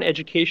the current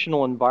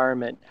educational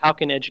environment, how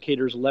can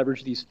educators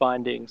leverage these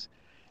findings?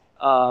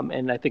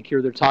 And I think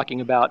here they're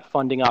talking about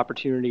funding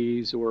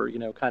opportunities, or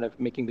kind of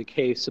making the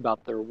case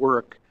about their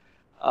work,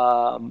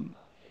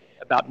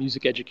 about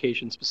music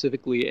education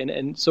specifically.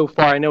 And so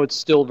far, I know it's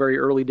still very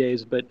early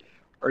days, but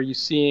are you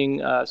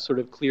seeing sort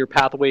of clear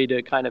pathway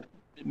to kind of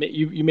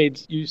you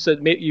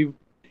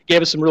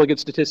gave us some really good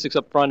statistics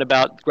up front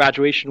about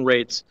graduation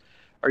rates.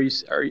 Do you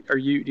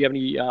have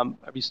any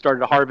have you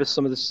started to harvest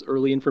some of this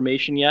early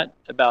information yet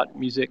about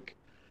music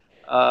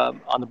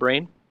on the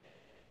brain?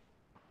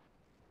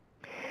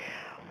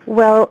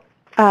 Well,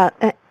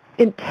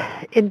 it's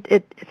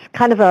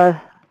kind of I'm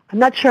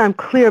not sure I'm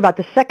clear about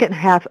the second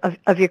half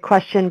of your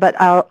question, but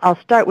I'll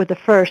start with the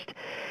first.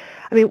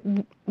 I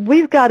mean,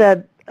 we've got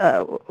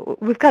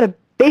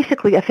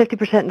basically a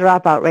 50%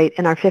 dropout rate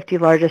in our 50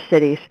 largest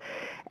cities.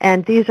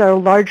 And these are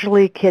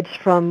largely kids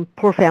from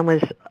poor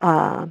families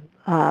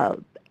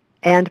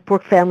and poor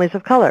families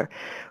of color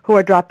who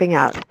are dropping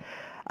out.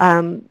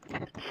 And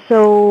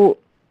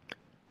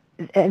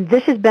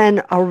this has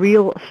been a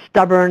real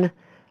stubborn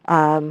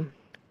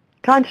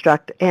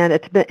construct, and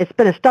it's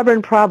been a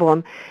stubborn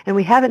problem, and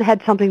we haven't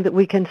had something that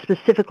we can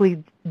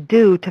specifically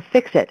do to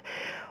fix it.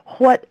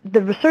 What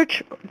the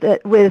research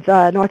with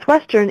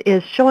Northwestern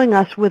is showing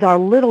us with our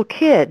little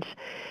kids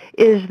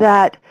is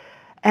that,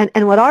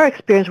 and what our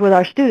experience with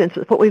our students,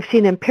 what we've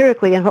seen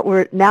empirically and what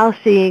we're now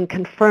seeing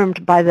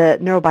confirmed by the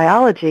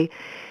neurobiology,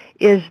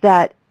 is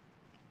that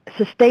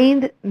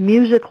sustained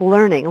music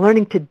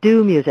learning to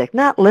do music,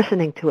 not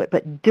listening to it,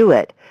 but do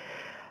it,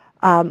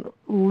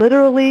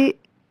 literally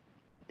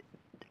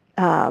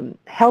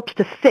helps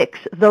to fix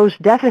those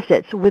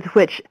deficits with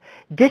which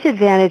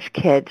disadvantaged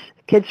kids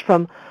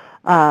from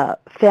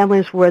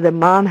families where the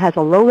mom has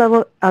a low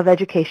level of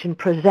education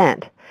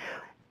present,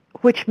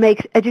 which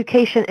makes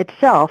education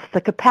itself,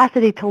 the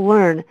capacity to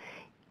learn,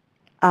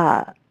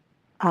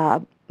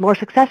 more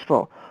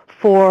successful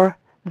for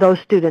those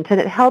students. And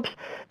it helps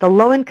the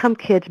low-income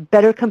kids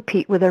better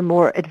compete with their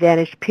more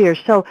advantaged peers.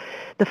 So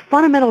the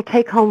fundamental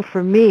take-home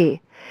for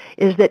me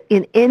is that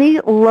in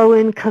any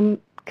low-income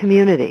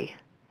community,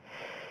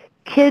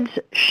 kids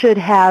should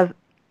have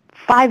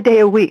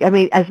 5-day-a-week,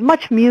 as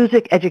much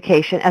music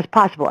education as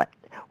possible.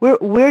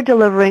 We're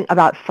delivering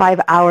about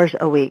 5 hours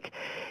a week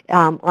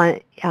on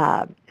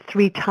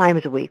 3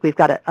 times a week. We've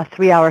got a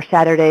 3-hour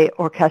Saturday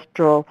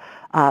orchestral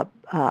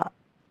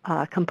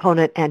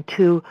component and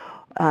 2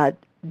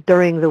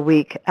 during the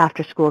week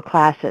after-school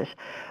classes.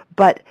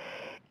 But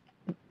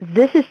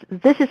this is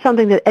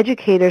something that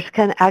educators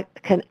can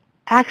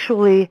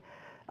actually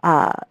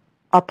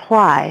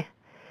apply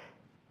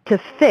to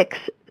fix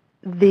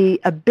the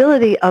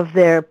ability of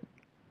their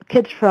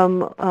kids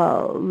from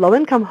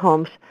low-income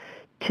homes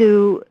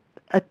to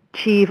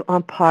achieve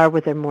on par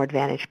with their more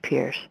advantaged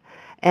peers.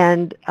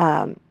 And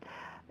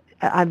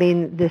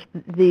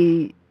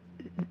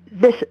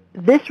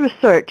this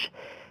research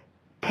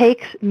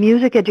takes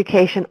music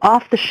education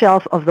off the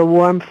shelf of the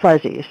warm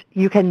fuzzies.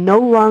 You can no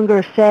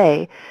longer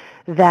say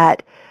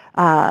that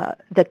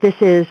this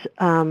is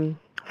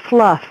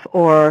fluff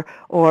or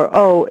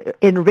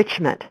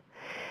enrichment.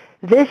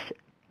 This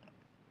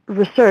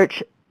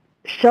research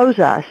shows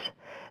us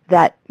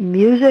that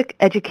music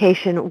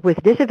education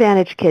with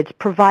disadvantaged kids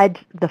provides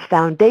the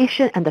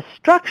foundation and the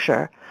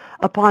structure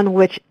upon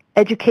which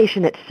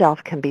education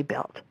itself can be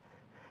built.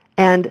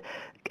 And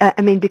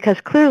I mean,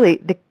 because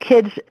clearly the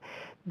kids,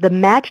 the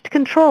matched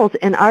controls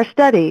in our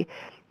study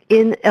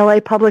in LA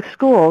public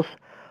schools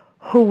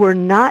who were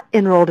not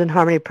enrolled in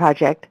Harmony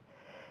Project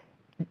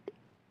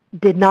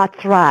did not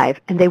thrive,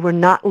 and they were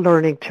not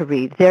learning to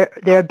read.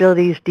 Their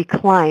abilities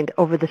declined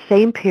over the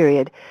same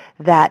period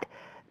that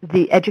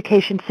the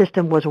education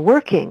system was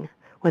working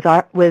with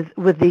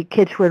the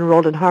kids who were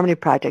enrolled in Harmony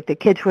Project. The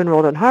kids who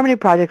enrolled in Harmony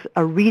Projects,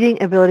 a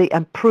reading ability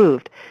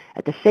improved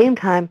at the same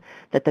time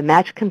that the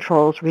matched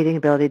controls reading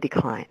ability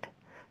declined.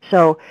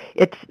 So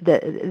it's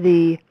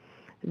the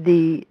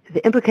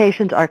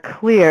implications are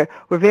clear.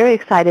 We're very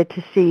excited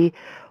to see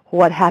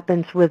what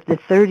happens with the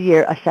third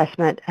year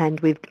assessment, and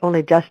we've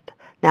only just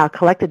now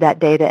collected that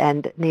data,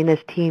 and Nina's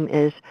team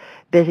is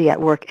busy at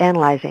work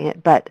analyzing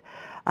it. But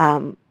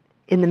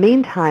in the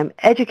meantime,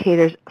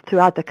 educators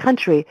throughout the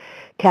country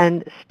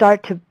can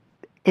start to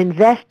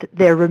invest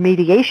their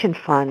remediation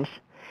funds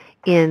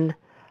in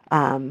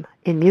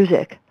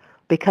music,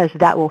 because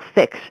that will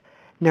fix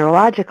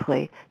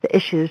neurologically the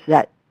issues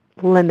that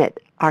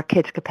limit our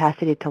kids'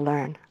 capacity to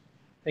learn.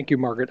 Thank you,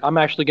 Margaret. I'm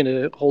actually going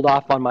to hold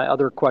off on my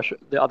other question,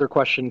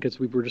 because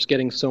we were just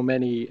getting so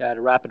many at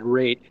a rapid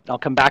rate. I'll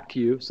come back to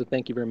you, so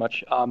thank you very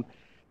much.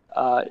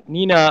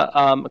 Nina,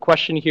 a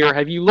question here.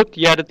 Have you looked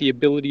yet at the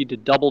ability to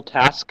double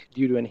task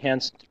due to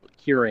enhanced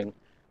hearing,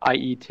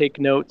 i.e. take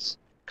notes,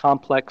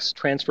 complex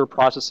transfer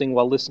processing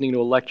while listening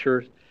to a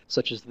lecture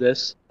such as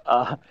this?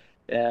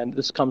 And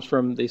this comes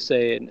from, they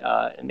say, an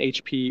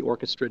HP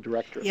orchestra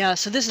director. Yeah,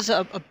 so this is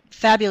a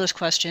fabulous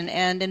question,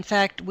 and in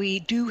fact we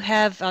do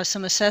have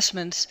some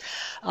assessments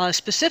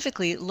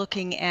specifically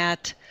looking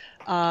at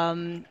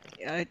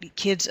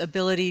kids'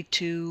 ability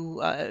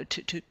to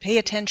pay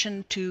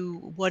attention to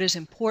what is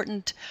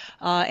important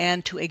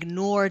and to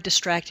ignore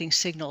distracting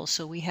signals.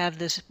 So we have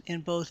this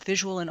in both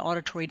visual and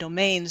auditory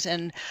domains,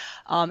 and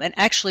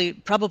actually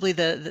probably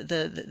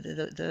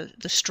the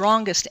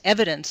strongest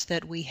evidence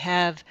that we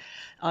have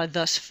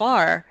thus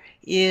far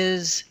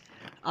is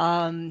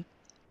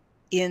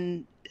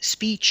in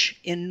speech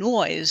in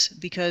noise,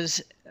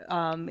 because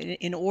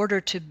in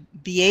order to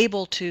be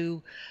able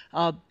to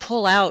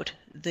pull out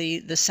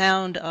the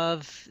sound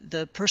of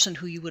the person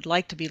who you would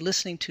like to be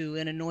listening to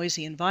in a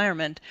noisy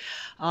environment,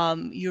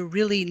 you're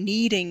really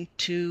needing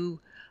to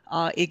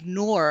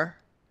ignore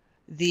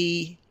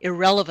the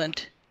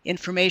irrelevant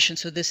information.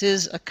 So this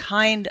is a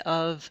kind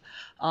of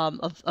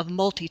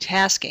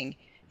multitasking,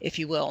 if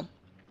you will.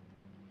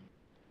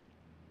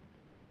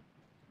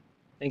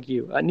 Thank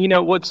you.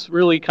 Nina, what's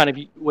really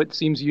what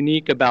seems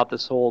unique about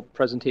this whole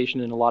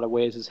presentation in a lot of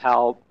ways is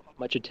how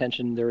much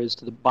attention there is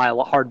to the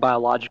hard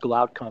biological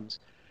outcomes.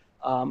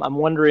 I'm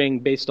wondering,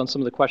 based on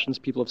some of the questions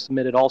people have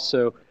submitted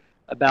also,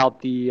 about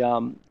the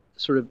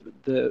sort of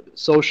the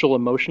social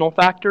emotional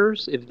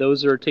factors, if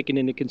those are taken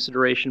into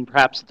consideration.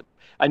 Perhaps,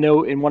 I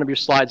know in one of your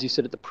slides you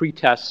said at the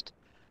pretest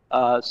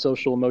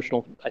social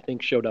emotional, I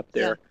think, showed up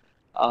there.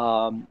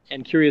 Yeah.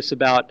 And curious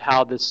about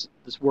how this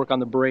work on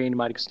the brain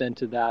might extend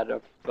to that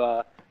of,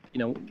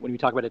 when we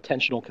talk about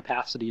attentional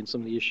capacity and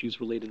some of the issues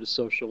related to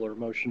social or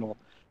emotional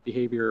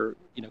behavior,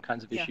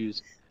 kinds of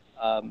issues.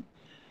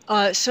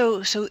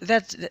 So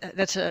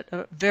that's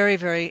a very,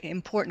 very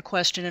important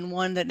question, and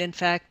one that in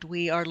fact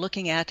we are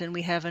looking at, and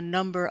we have a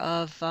number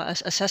of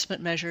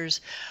assessment measures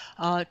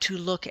to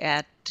look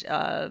at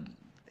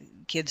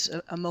kids'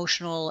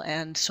 emotional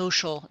and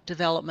social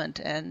development,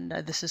 and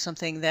this is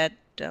something that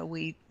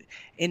we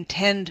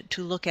intend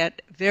to look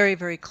at very,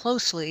 very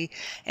closely,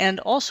 and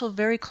also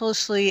very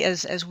closely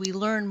as we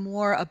learn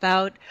more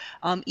about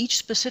each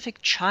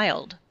specific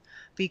child.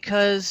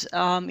 Because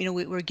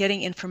we're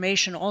getting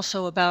information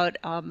also about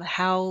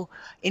how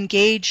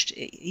engaged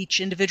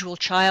each individual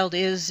child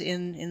is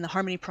in the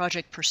Harmony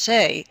Project per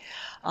se,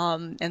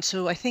 and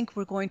so I think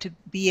we're going to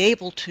be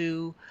able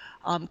to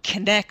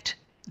connect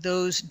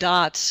those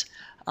dots,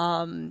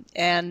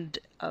 and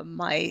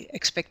my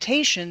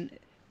expectation,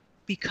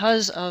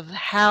 because of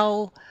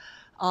how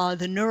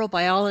the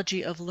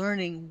neurobiology of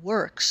learning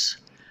works,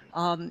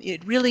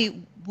 it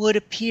really would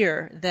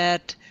appear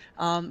that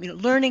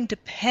learning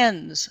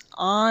depends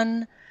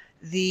on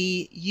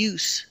the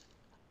use,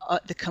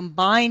 the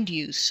combined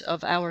use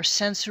of our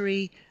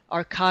sensory,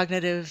 our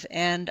cognitive,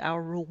 and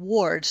our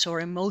rewards, so our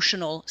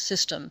emotional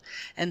system.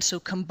 And so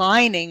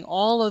combining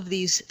all of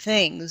these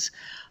things,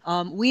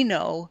 we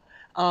know,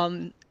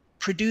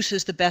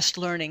 produces the best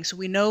learning. So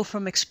we know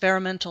from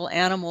experimental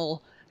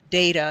animal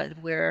data,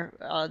 where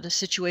the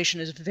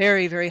situation is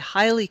very, very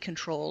highly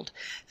controlled,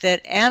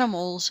 that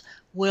animals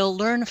will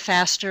learn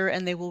faster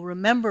and they will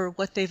remember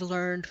what they've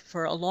learned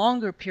for a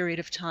longer period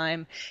of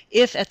time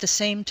if at the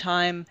same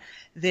time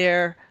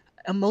their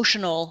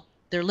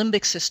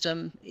limbic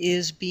system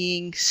is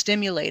being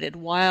stimulated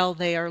while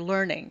they are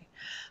learning.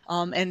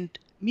 And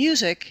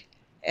music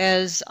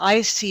as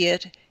I see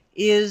it,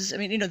 is, I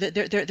mean,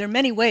 there are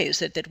many ways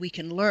that we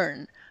can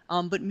learn,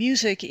 but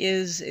music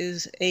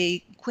is a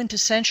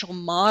quintessential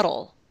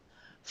model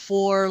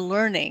for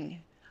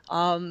learning,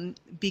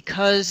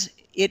 because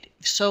it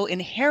so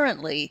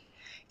inherently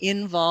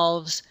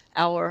involves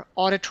our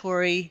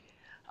auditory,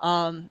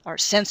 our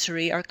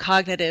sensory, our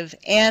cognitive,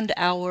 and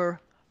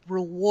our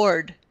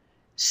reward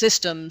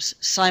systems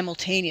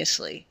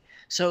simultaneously.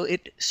 So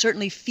it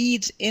certainly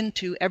feeds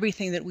into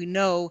everything that we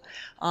know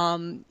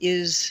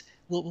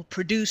will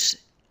produce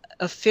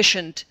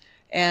efficient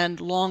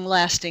and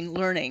long-lasting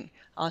learning.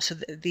 So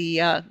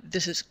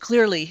this is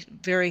clearly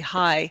very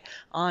high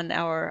on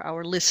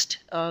our list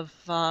of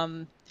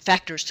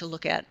factors to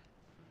look at.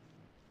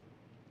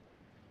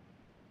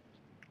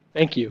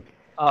 Thank you.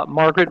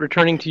 Margaret,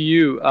 returning to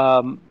you,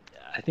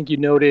 I think you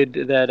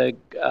noted that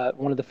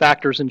one of the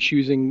factors in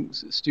choosing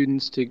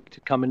students to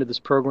come into this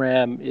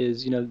program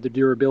is, the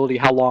durability,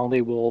 how long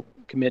they will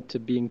commit to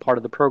being part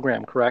of the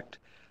program, correct?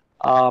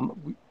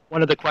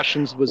 One of the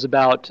questions was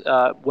about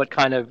what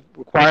kind of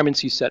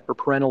requirements you set for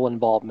parental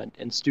involvement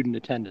and student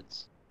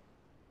attendance.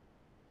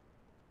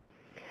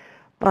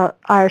 Well,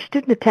 our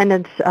student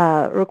attendance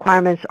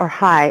requirements are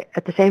high.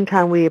 At the same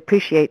time, we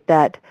appreciate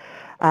that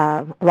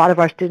a lot of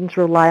our students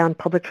rely on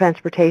public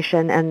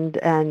transportation,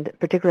 and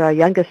particularly our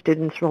youngest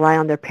students rely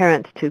on their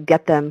parents to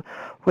get them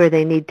where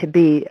they need to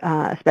be,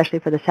 especially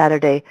for the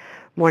Saturday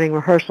morning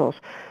rehearsals.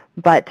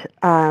 But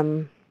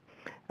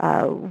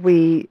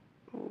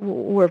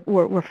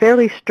we're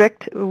fairly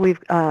strict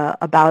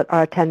about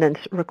our attendance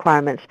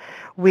requirements.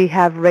 We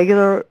have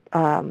regular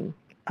parent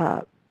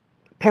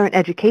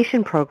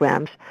education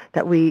programs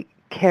that we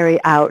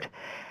carry out,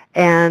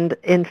 and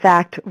in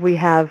fact we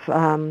have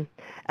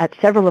at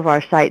several of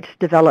our sites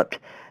developed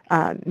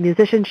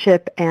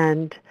musicianship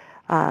and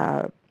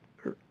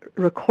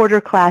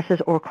recorder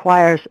classes or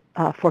choirs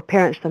for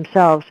parents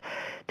themselves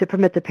to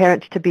permit the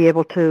parents to be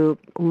able to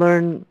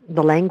learn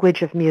the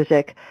language of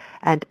music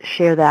and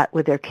share that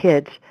with their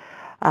kids.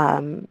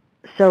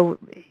 So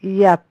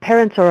yeah,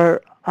 parents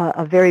are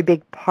a very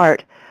big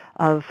part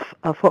of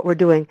what we're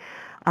doing.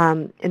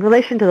 In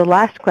relation to the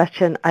last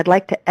question, I'd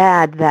like to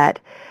add that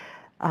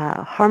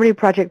Harmony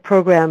Project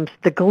programs,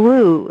 the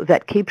glue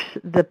that keeps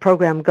the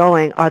program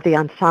going are the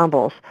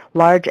ensembles,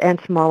 large and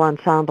small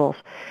ensembles.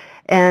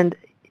 And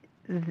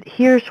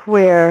here's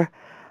where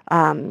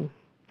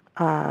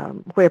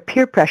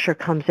peer pressure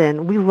comes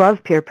in. We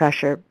love peer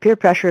pressure. Peer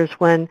pressure is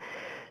when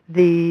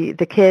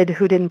the kid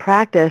who didn't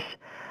practice,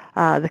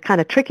 the kind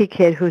of tricky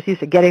kid who's used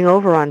to getting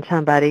over on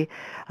somebody,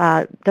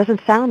 doesn't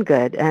sound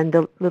good, and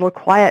the little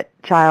quiet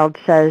child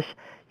says,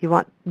 "You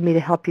want me to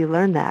help you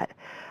learn that?"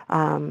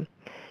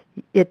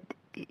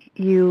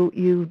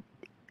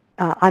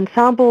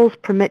 Ensembles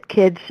permit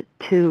kids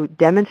to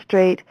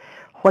demonstrate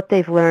what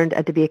they've learned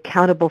and to be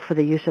accountable for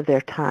the use of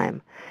their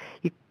time.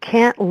 You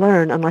can't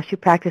learn unless you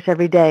practice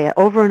every day.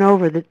 Over and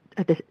over, the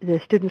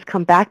students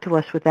come back to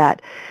us with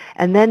that,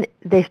 and then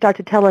they start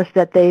to tell us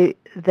that they're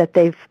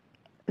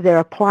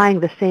applying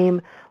the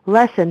same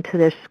lesson to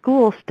their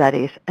school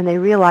studies, and they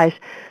realize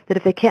that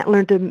if they can't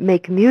learn to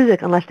make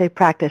music unless they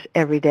practice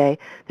every day,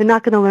 they're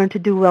not going to learn to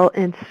do well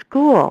in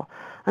school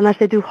unless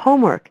they do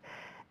homework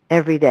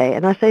every day,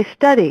 unless they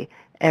study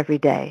every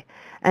day.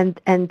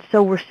 And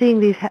so we're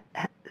seeing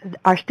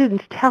our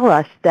students tell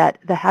us that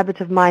the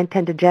habits of mind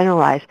tend to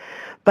generalize,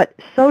 but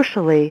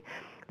socially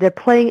they're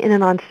playing in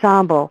an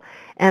ensemble,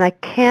 and I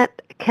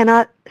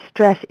cannot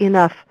stress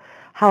enough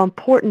how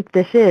important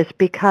this is,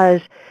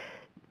 because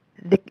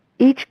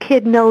each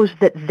kid knows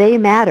that they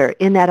matter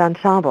in that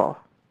ensemble,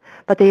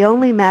 but they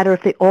only matter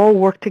if they all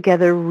work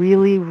together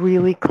really,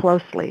 really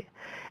closely.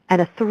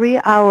 And a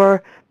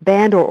 3-hour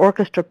band or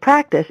orchestra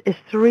practice is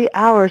 3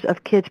 hours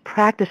of kids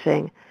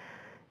practicing,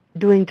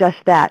 doing just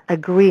that,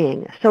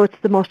 agreeing. So it's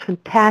the most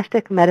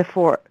fantastic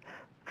metaphor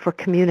for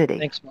community.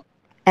 Thanks, Mark.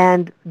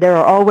 And there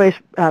are always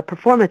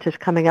performances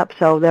coming up,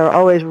 so there are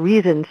always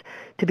reasons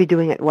to be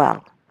doing it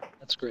well.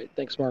 That's great.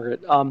 Thanks,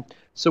 Margaret.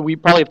 So we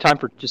probably have time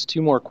for just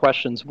 2 more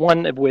questions,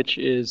 one of which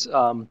is,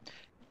 and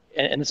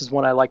this is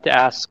one I like to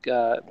ask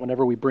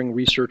whenever we bring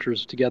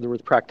researchers together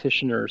with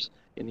practitioners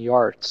in the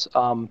arts.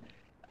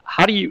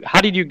 How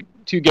did you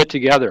two get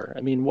together?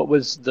 I mean, what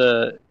was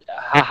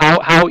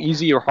how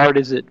easy or hard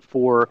is it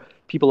for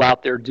people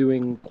out there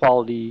doing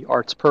quality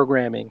arts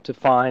programming to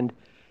find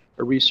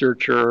a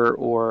researcher,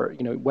 or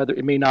whether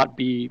it may not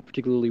be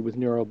particularly with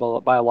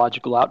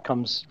neurobiological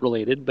outcomes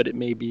related, but it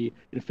may be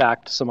in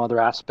fact some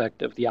other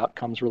aspect of the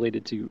outcomes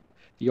related to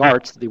the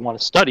arts that they want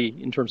to study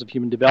in terms of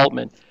human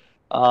development.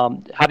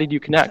 How did you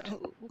connect?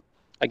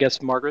 I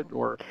guess Margaret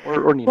or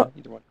Nina,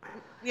 either one.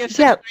 We have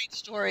such a great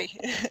story.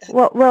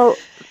 So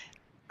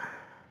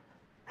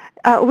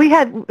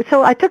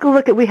I took a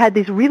look we had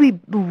these really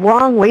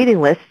long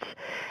waiting lists,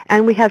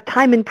 and we have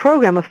time in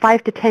program of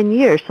 5 to 10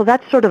 years. So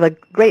that's sort of a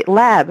great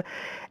lab.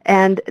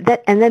 And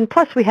then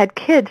plus we had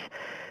kids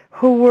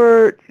who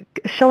were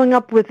showing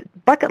up with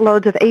bucket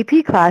loads of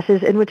AP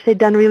classes in which they'd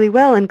done really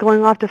well and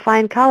going off to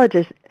fine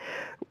colleges.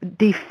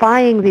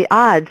 defying the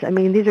odds. I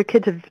mean, these are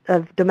kids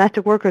of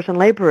domestic workers and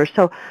laborers.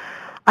 So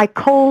I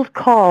cold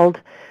called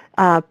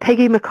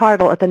Peggy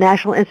McCardle at the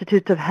National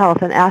Institutes of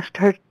Health and asked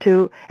her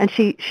to, and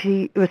she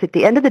it was at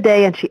the end of the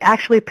day, and she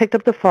actually picked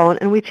up the phone,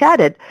 and we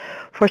chatted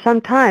for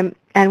some time.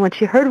 And when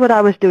she heard what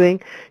I was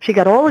doing, she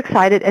got all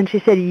excited, and she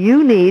said,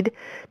 you need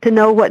to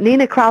know what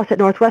Nina Kraus at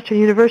Northwestern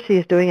University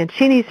is doing, and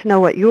she needs to know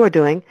what you are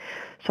doing.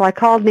 So I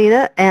called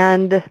Nina,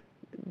 and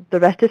the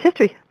rest is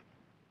history.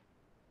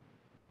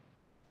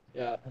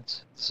 Yeah,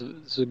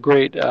 it's a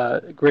great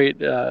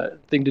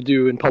thing to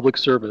do in public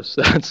service.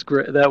 That's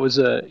great. That was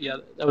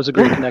a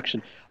great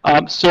connection.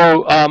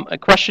 So a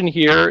question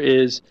here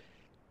is,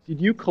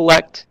 did you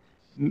collect?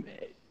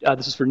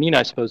 This is for Nina,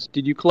 I suppose.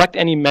 Did you collect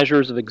any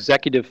measures of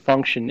executive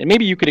function? And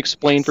maybe you could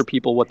explain for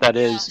people what that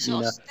is,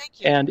 Nina. Thank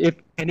you.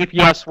 And if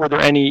yes, were there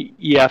any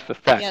EF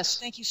effects? Yes,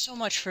 thank you so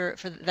much for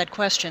that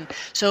question.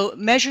 So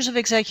measures of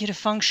executive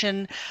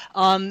function,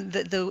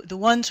 the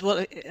ones,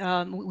 well,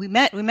 we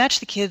match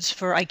the kids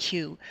for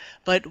IQ,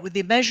 but with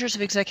the measures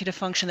of executive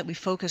function that we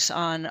focus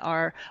on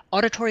are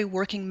auditory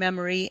working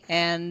memory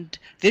and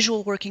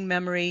visual working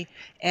memory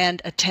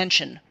and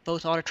attention,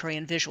 both auditory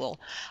and visual.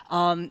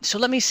 So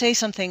let me say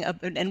something,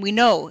 and we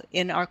know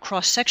in our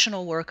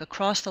cross-sectional work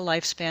across the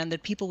lifespan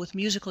that people with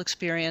musical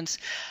experience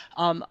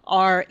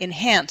are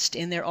enhanced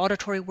in their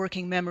auditory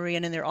working memory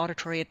and in their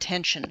auditory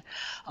attention.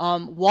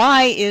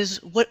 Why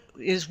is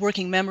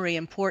working memory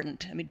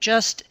important? I mean,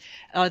 just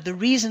the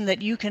reason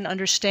that you can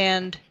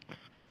understand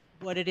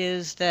what it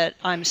is that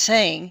I'm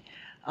saying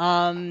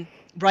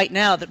right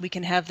now, that we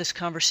can have this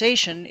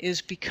conversation,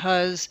 is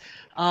because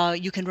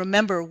you can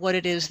remember what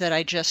it is that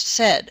I just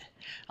said.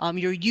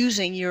 You're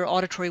using your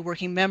auditory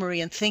working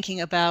memory and thinking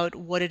about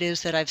what it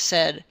is that I've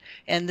said.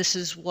 And this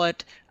is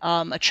what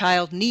a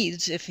child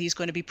needs if he's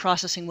going to be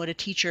processing what a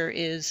teacher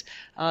is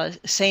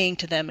saying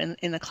to them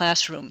in the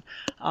classroom.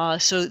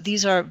 So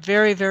these are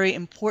very, very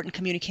important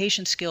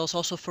communication skills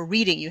also for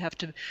reading. You have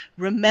to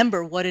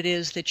remember what it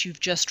is that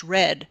you've just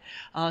read.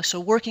 So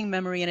working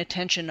memory and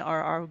attention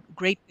are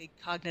great big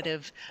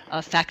cognitive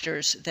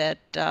factors that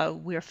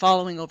we are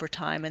following over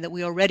time and that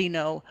we already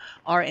know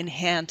are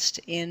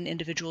enhanced in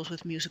individuals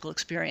with musical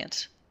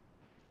experience.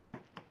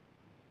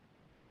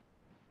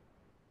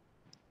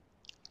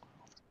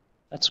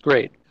 That's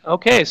great.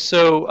 Okay,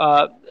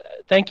 so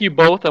thank you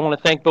both. I want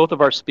to thank both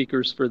of our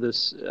speakers for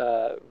this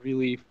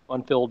really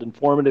fun-filled,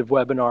 informative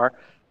webinar.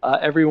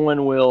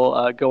 Everyone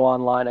will go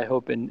online, I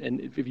hope, and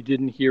if you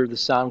didn't hear the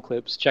sound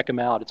clips, check them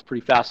out. It's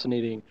pretty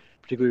fascinating,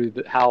 particularly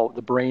how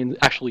the brain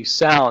actually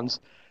sounds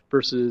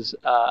versus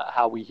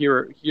how we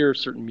hear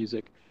certain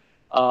music,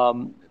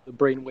 the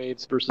brain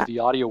waves versus the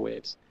audio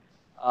waves.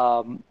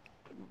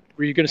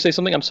 Were you going to say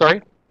something? I'm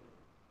sorry.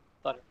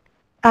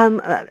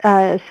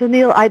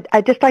 Sunil,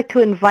 I'd just like to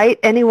invite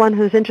anyone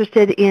who's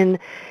interested in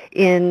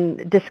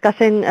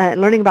discussing,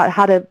 learning about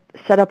how to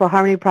set up a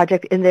Harmony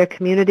project in their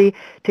community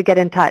to get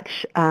in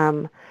touch.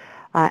 I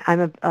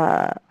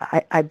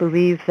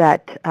believe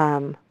that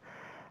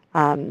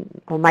well,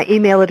 my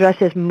email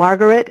address is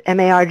Margaret,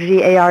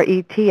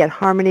 M-A-R-G-A-R-E-T, at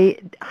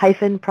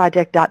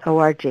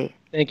harmony-project.org.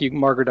 Thank you,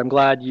 Margaret. I'm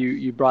glad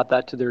you brought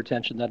that to their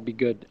attention. That'd be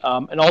good.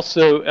 And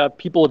also,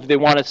 people, if they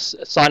want to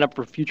sign up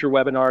for future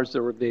webinars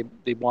or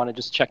they want to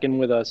just check in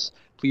with us,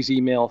 please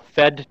email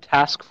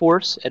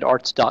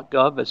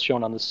fedtaskforce@arts.gov, as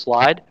shown on the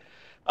slide.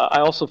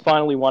 I also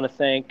finally want to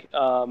thank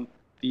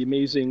the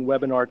amazing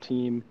webinar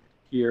team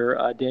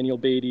here, Daniel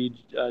Beatty,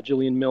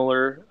 Jillian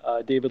Miller,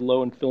 David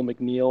Lowe, and Phil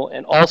McNeil,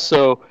 and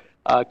also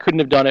couldn't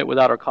have done it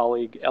without our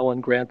colleague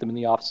Ellen Grantham in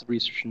the Office of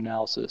Research and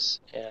Analysis,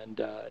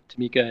 and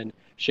Tamika and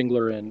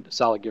Shingler and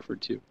Sally Gifford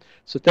too.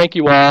 So thank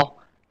you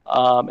all,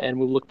 and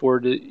we'll look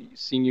forward to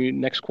seeing you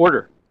next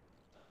quarter.